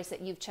career choice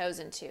that you've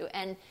chosen to,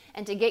 and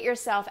to get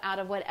yourself out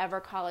of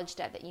whatever college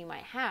debt that you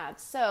might have.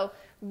 So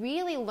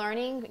really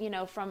learning,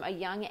 from a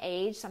young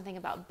age, something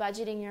about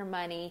budgeting your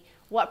money,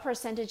 what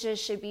percentages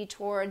should be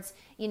towards,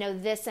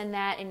 this and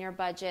that in your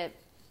budget,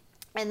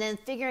 and then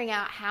figuring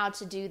out how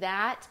to do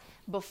that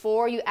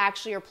before you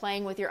actually are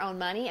playing with your own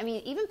money. I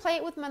mean, even play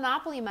it with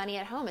Monopoly money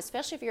at home,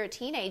 especially if you're a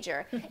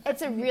teenager.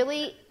 It's a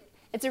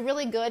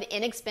really good,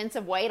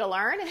 inexpensive way to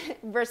learn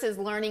versus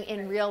learning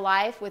in real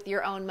life with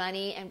your own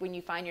money, and when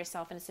you find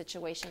yourself in a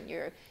situation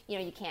you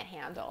can't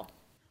handle.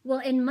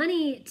 Well, and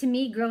money to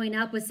me growing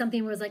up was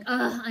something where it was like,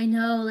 oh, I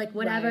know, like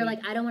whatever, Right.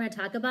 like I don't want to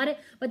talk about it.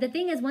 But the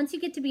thing is, once you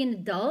get to be an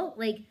adult,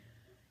 like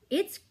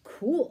it's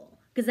cool,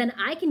 because then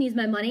I can use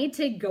my money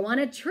to go on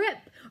a trip,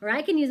 or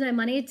I can use my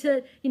money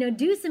to,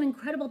 do some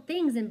incredible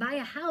things and buy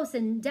a house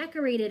and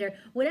decorate it, or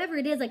whatever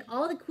it is, like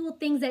all the cool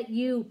things that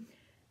you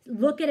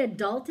look at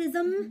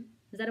adultism.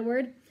 Is that a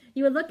word?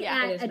 You would look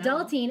at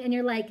adulting and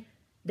you're like,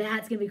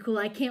 that's going to be cool.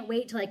 I can't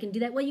wait till I can do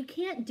that. Well, you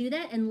can't do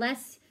that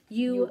unless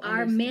you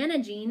are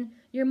managing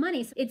your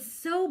money. So it's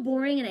so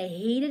boring, and I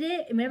hated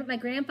it. Remember, my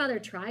grandfather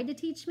tried to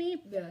teach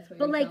me. Yeah, that's what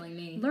but you're telling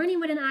me. Learning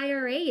what an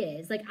IRA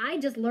is, like I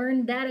just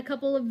learned that a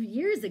couple of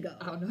years ago.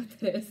 I don't know what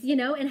that is.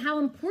 And how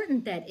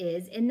important that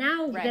is. And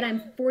now that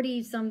I'm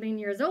 40-something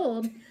years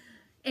old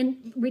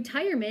and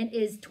retirement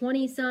is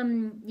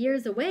 20-some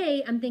years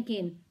away, I'm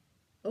thinking,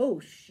 oh,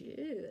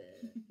 shit.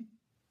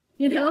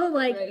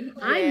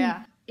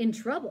 I'm in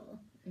trouble.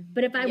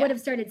 But if I would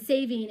have started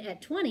saving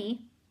at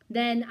 20,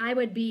 then I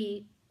would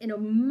be in a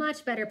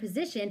much better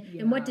position.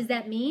 Yeah. And what does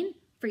that mean?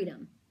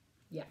 Freedom.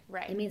 Yeah.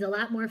 Right. It means a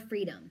lot more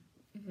freedom.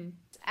 Mm-hmm.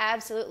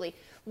 Absolutely.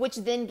 Which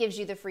then gives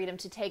you the freedom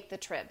to take the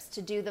trips,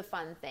 to do the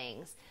fun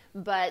things.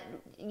 But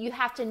you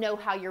have to know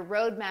how your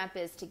roadmap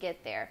is to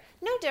get there.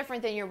 No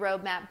different than your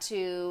roadmap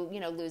to,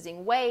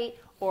 losing weight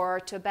or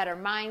to a better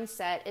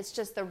mindset. It's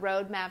just the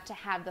roadmap to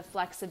have the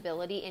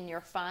flexibility in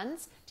your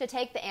funds to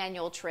take the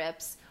annual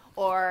trips,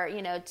 or,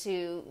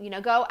 to,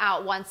 go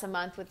out once a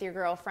month with your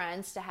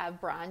girlfriends to have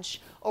brunch,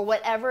 or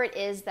whatever it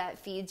is that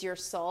feeds your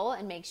soul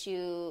and makes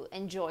you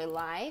enjoy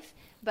life.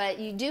 But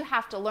you do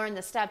have to learn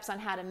the steps on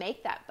how to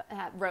make that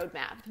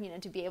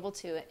roadmap, to be able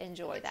to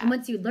enjoy that. And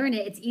once you learn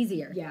it, it's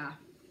easier. Yeah.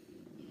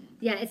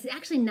 Yeah, it's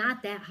actually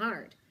not that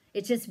hard.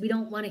 It's just we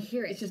don't want to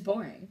hear it. It's just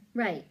boring.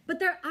 Right. But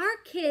there are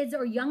kids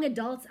or young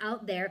adults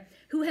out there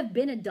who have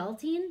been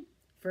adulting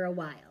for a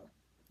while.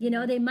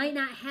 They might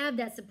not have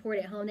that support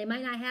at home. They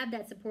might not have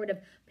that supportive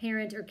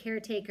parent or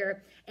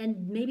caretaker.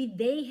 And maybe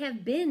they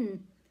have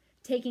been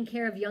taking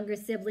care of younger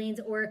siblings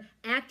or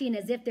acting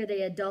as if they're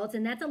the adults.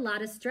 And that's a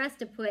lot of stress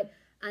to put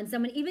on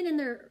someone, even in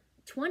their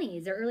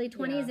 20s or early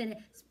 20s, and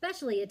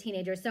especially a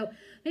teenager. So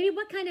maybe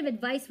what kind of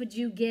advice would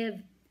you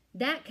give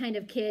that kind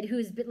of kid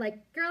who's been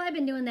like, girl, I've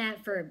been doing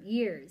that for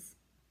years?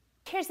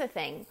 Here's the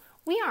thing.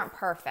 We aren't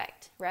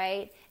perfect,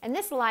 right? And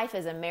this life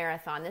is a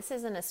marathon. This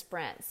isn't a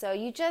sprint. So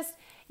you just,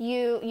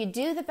 you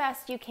do the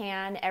best you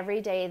can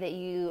every day that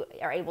you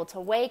are able to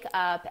wake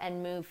up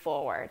and move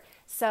forward.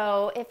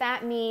 So if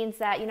that means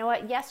that,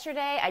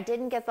 yesterday I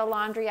didn't get the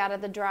laundry out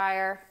of the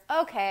dryer,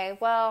 okay,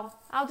 well,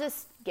 I'll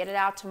just get it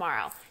out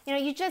tomorrow.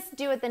 You just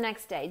do it the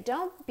next day.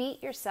 Don't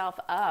beat yourself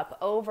up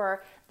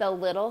over the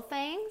little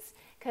things,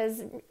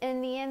 because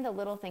in the end, the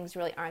little things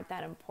really aren't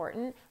that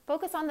important.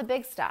 Focus on the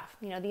big stuff,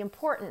 the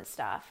important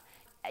stuff.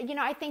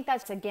 I think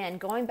that's, again,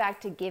 going back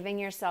to giving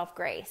yourself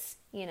grace,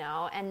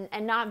 and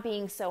not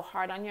being so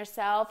hard on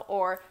yourself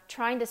or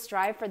trying to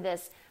strive for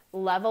this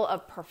level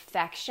of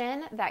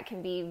perfection that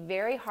can be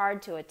very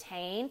hard to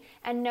attain,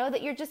 and know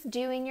that you're just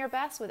doing your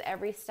best with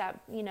every step,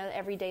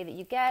 every day that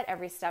you get,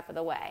 every step of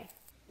the way.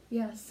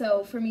 Yeah,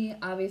 so for me,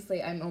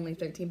 obviously, I'm only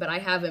 13, but I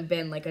haven't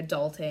been,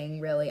 adulting,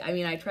 really. I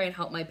mean, I try and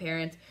help my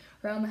parents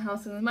around the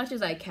house as much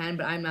as I can,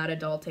 but I'm not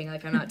adulting.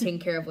 I'm not taking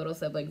care of little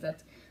siblings.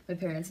 That's my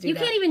parents do. You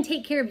can't even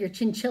take care of your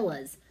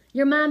chinchillas.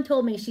 Your mom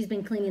told me she's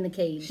been cleaning the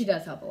cage. She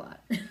does help a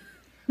lot.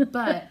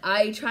 But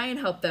I try and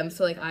help them.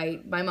 So,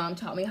 my mom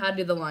taught me how to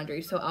do the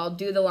laundry. So I'll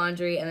do the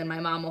laundry, and then my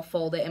mom will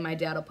fold it, and my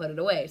dad will put it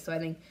away. So I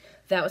think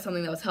that was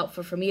something that was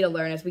helpful for me to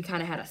learn, as we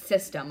kind of had a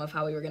system of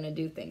how we were going to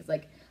do things.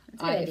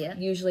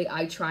 Usually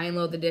I try and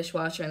load the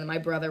dishwasher, and then my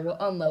brother will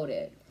unload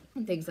it.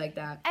 And things like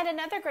that. And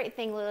another great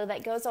thing, Lulu,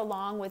 that goes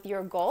along with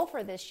your goal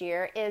for this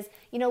year is,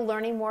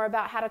 learning more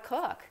about how to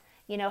cook,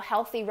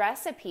 healthy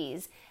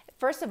recipes.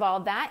 First of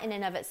all, that in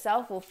and of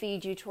itself will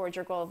feed you towards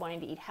your goal of wanting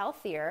to eat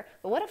healthier.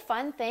 But what a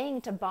fun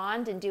thing to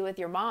bond and do with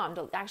your mom,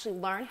 to actually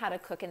learn how to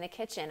cook in the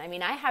kitchen. I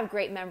mean, I have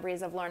great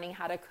memories of learning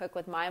how to cook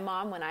with my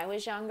mom when I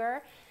was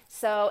younger.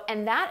 So,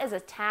 and that is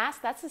a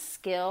task, that's a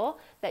skill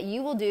that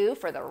you will do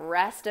for the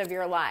rest of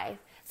your life.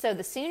 So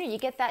the sooner you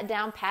get that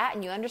down pat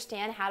and you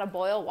understand how to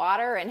boil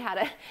water and how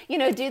to,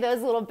 do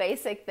those little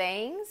basic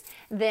things,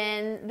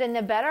 then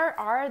the better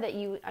are that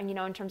you,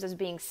 in terms of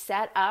being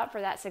set up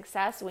for that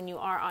success when you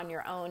are on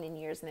your own in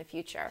years in the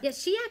future. Yeah,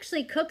 she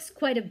actually cooks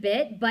quite a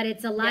bit, but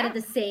it's a lot of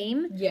the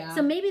same. Yeah.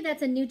 So maybe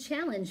that's a new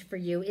challenge for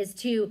you, is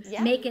to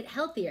make it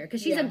healthier,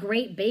 because she's a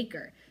great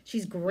baker.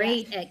 She's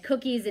great at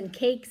cookies and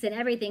cakes and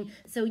everything.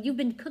 So you've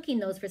been cooking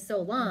those for so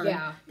long.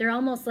 Yeah. They're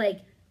almost like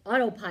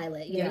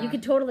autopilot. You know, you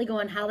could totally go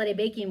on holiday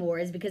baking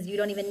wars because you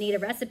don't even need a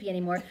recipe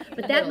anymore.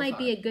 But that might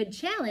be a good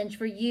challenge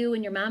for you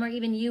and your mom, or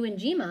even you and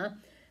Jima,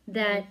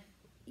 that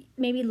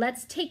maybe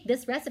let's take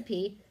this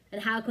recipe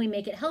and how can we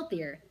make it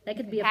healthier? That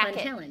could be a fun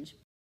challenge.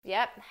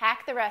 Yep,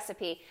 hack the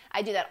recipe.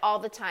 I do that all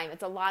the time.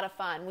 It's a lot of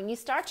fun. When you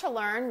start to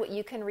learn what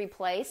you can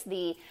replace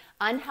the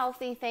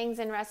unhealthy things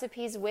in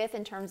recipes with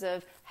in terms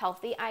of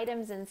healthy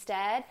items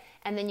instead,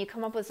 and then you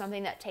come up with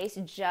something that tastes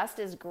just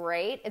as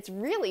great, it's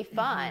really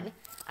fun.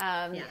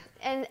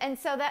 And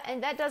so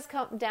that does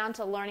come down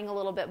to learning a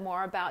little bit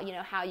more about, you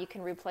know, how you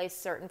can replace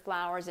certain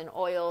flours and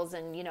oils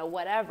and, you know,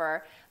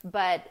 whatever.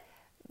 But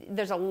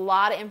there's a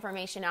lot of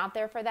information out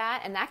there for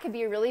that, and that could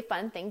be a really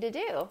fun thing to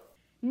do.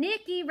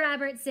 Niki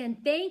Robertson,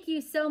 thank you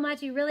so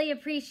much. We really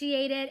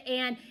appreciate it.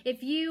 And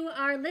if you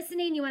are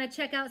listening, you want to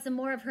check out some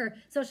more of her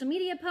social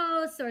media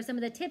posts or some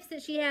of the tips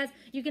that she has,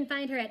 you can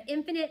find her at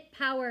Infinite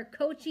Power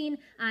Coaching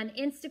on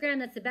Instagram.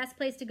 That's the best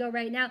place to go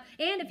right now.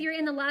 And if you're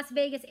in the Las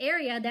Vegas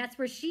area, that's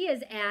where she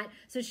is at,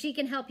 so she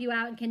can help you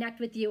out and connect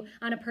with you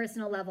on a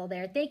personal level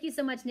there. Thank you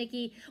so much,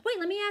 Niki. Wait,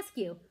 let me ask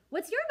you,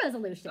 what's your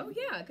resolution? Oh,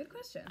 yeah, good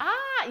question.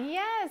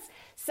 Yes.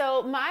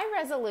 So my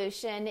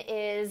resolution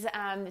is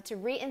to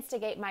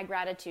reinstigate my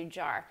gratitude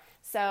jar.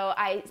 So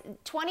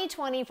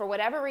 2020, for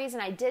whatever reason,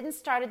 I didn't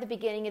start at the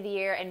beginning of the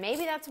year, and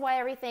maybe that's why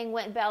everything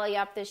went belly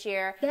up this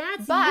year. You're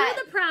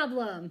the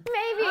problem.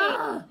 Maybe.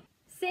 Oh,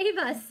 save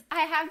us.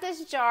 I have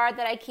this jar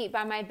that I keep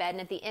by my bed,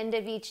 and at the end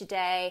of each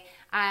day,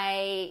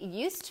 I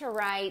used to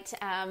write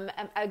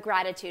a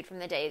gratitude from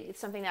the day.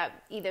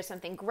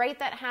 Something great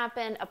that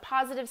happened, a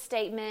positive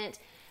statement,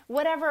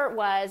 whatever it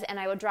was, and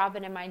I would drop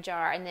it in my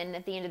jar, and then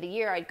at the end of the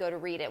year, I'd go to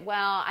read it.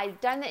 Well, I've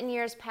done that in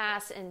years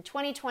past. In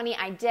 2020,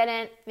 I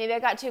didn't. Maybe I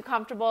got too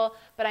comfortable,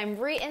 but I'm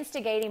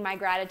reinstigating my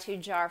gratitude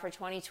jar for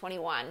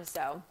 2021,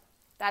 so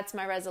that's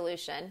my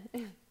resolution.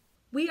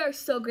 We are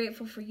so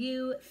grateful for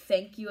you.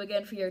 Thank you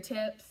again for your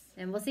tips.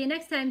 And we'll see you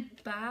next time.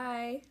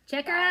 Bye.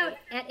 Check her out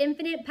at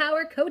Infinite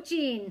Power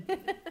Coaching.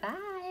 Bye.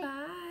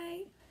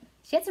 Bye.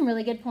 She had some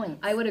really good points.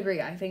 I would agree.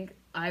 I think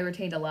I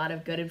retained a lot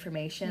of good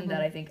information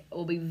that I think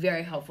will be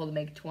very helpful to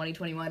make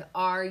 2021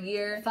 our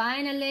year.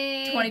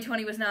 Finally.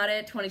 2020 was not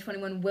it.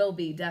 2021 will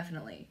be,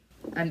 definitely.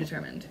 I'm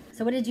determined.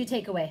 So what did you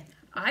take away?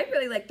 I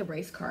really liked the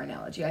race car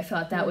analogy. I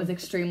thought that was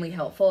extremely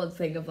helpful to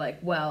think of, like,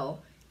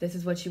 well, this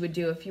is what you would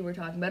do if you were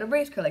talking about a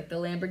race car, like the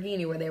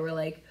Lamborghini, where they were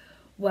like,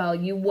 well,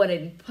 you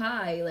wouldn't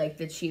buy, like,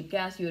 the cheap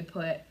gas. You would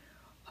put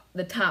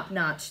the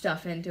top-notch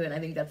stuff into it. And I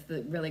think that's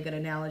the really good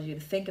analogy to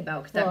think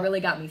about, because that really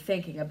got me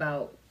thinking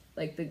about,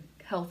 like, the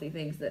healthy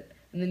things and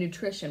the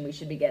nutrition we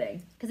should be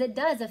getting. Because it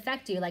does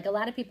affect you. Like, a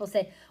lot of people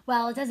say,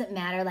 well, it doesn't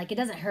matter. Like, it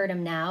doesn't hurt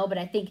them now. But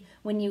I think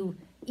when you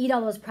eat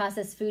all those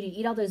processed food, you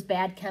eat all those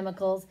bad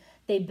chemicals,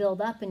 they build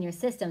up in your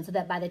system so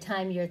that by the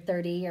time you're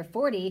 30 or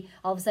 40,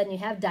 all of a sudden you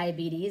have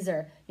diabetes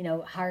or, you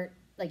know, heart,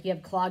 like you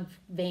have clogged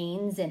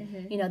veins.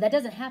 And, you know, that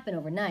doesn't happen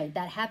overnight.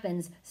 That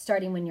happens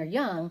starting when you're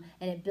young,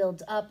 and it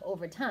builds up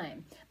over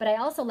time. But I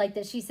also like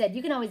that she said,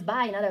 you can always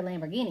buy another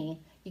Lamborghini.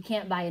 You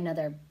can't buy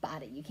another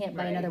body. You can't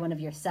buy another one of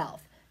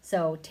yourself.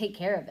 So take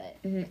care of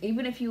it.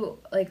 Even if you,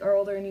 like, are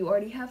older and you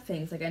already have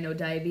things, like I know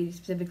diabetes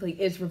specifically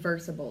is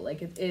reversible.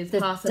 Like, it is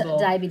possible.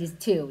 Diabetes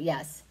too,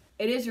 yes.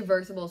 It is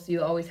reversible, so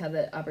you always have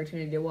the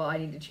opportunity to, well, I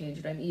need to change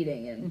what I'm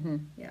eating.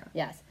 And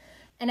Yes.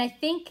 And I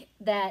think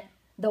that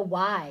the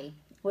why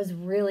was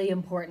really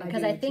important,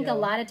 because I think a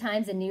lot of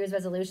times the New Year's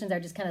resolutions are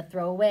just kind of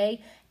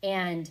throwaway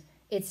and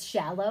it's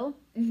shallow.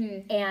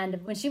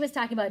 And when she was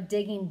talking about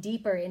digging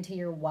deeper into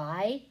your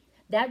why,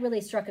 that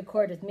really struck a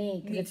chord with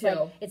me, because it's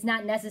like, it's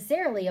not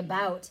necessarily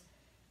about,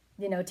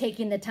 you know,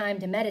 taking the time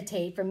to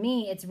meditate. For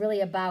me, it's really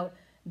about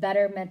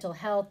better mental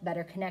health,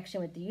 better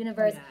connection with the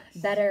universe,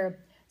 better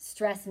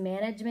stress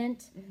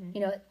management, you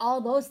know,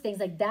 all those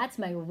things. Like, that's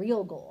my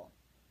real goal.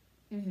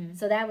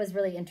 So that was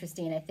really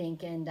interesting, I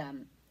think. And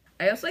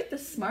I also like the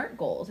SMART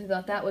goals. I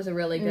thought that was a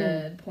really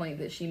good point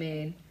that she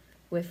made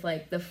with,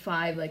 like, the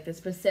 5, like the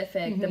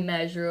specific, the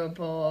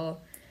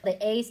measurable. The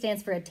A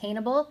stands for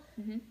attainable.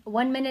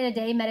 1 minute a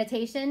day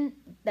meditation,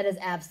 that is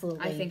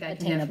absolutely I think I can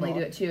attainable. definitely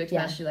do it too,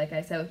 especially like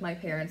I said with my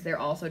parents. They're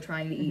also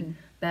trying to eat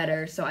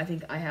better, so I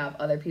think I have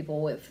other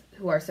people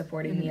who are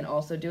supporting me and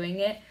also doing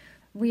it.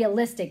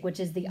 Realistic, which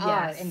is the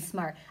R in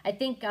SMART. I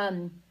think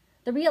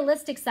the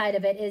realistic side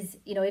of it is,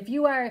 you know, if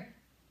you are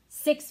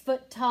 6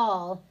 foot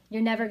tall,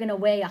 you're never going to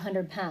weigh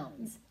 100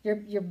 pounds.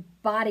 Your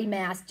body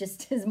mass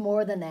just is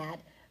more than that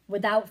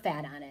without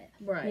fat on it.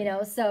 Right. You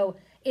know, so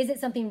is it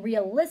something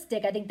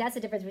realistic? I think that's the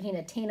difference between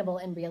attainable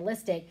and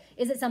realistic.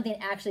 Is it something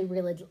actually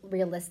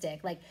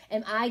realistic? Like,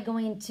 am I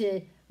going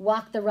to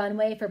walk the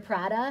runway for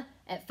Prada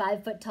at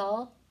 5 foot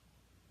tall?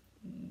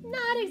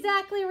 Not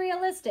exactly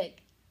realistic.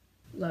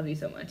 Love you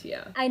so much,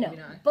 yeah. I know,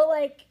 but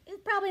like,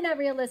 it's probably not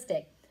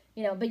realistic.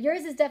 You know, but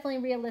yours is definitely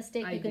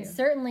realistic. You can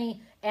certainly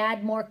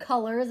add more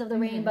colors of the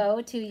rainbow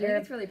to your. I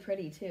think it's really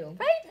pretty too.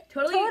 Right?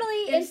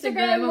 Totally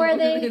Instagram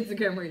worthy.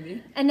 Instagram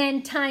worthy. And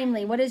then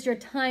timely. What is your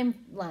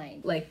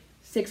timeline? Like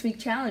 6-week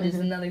challenge is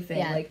another thing.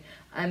 Yeah. Like,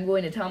 I'm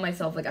going to tell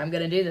myself, like, I'm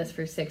going to do this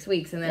for 6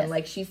 weeks. And then,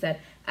 like she said,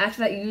 after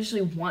that, you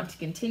usually want to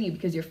continue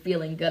because you're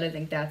feeling good. I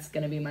think that's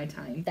going to be my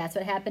time. That's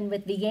what happened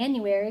with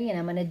Veganuary, and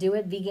I'm going to do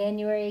it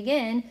Veganuary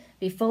again,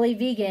 be fully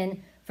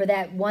vegan for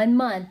that 1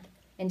 month,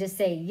 and just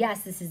say,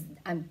 yes,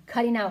 I'm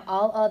cutting out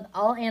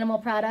all animal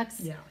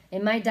products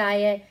in my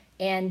diet.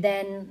 And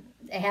then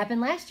it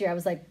happened last year. I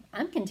was like,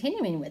 I'm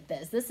continuing with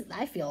this.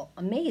 I feel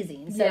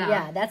amazing. So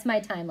yeah, that's my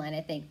timeline,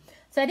 I think.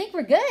 So I think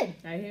we're good.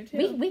 I do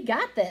too. We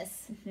got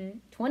this.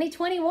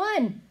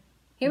 2021.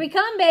 Here we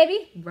come,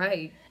 baby.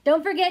 Right.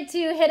 Don't forget to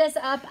hit us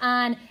up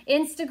on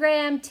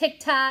Instagram,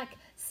 TikTok,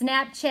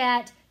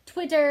 Snapchat,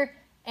 Twitter,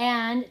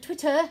 and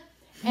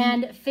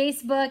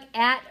Facebook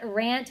at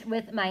Rant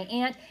With My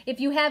Aunt. If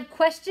you have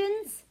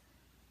questions,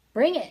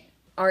 bring it.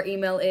 Our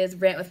email is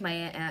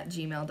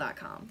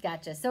rantwithmyaunt@gmail.com.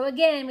 Gotcha. So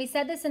again, we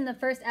said this in the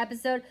first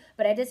episode,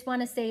 but I just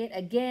want to say it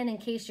again in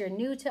case you're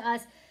new to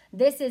us.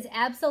 This is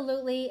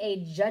absolutely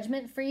a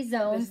judgment-free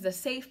zone. This is a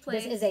safe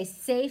place. This is a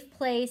safe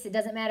place. It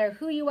doesn't matter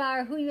who you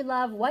are, who you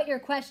love, what your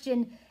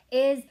question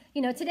is.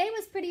 You know, today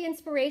was pretty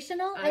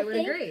inspirational, I would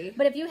think. agree.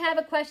 But if you have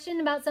a question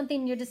about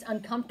something you're just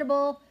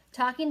uncomfortable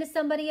talking to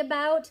somebody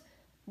about,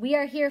 we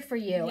are here for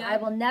you. Yeah. I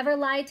will never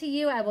lie to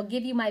you. I will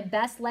give you my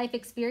best life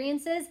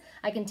experiences.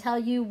 I can tell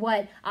you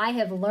what I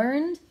have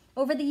learned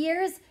over the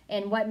years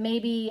and what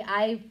maybe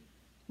I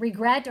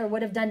regret or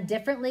would have done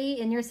differently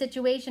in your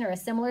situation or a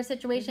similar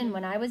situation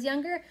when I was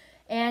younger.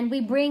 And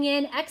we bring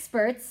in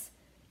experts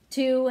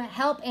to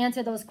help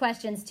answer those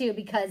questions too,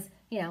 because,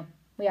 you know,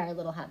 we are a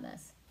little hot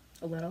mess.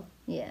 A little.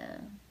 Yeah.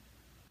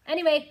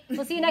 Anyway,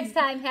 we'll see you next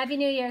time. Happy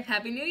New Year.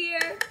 Happy New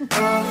Year.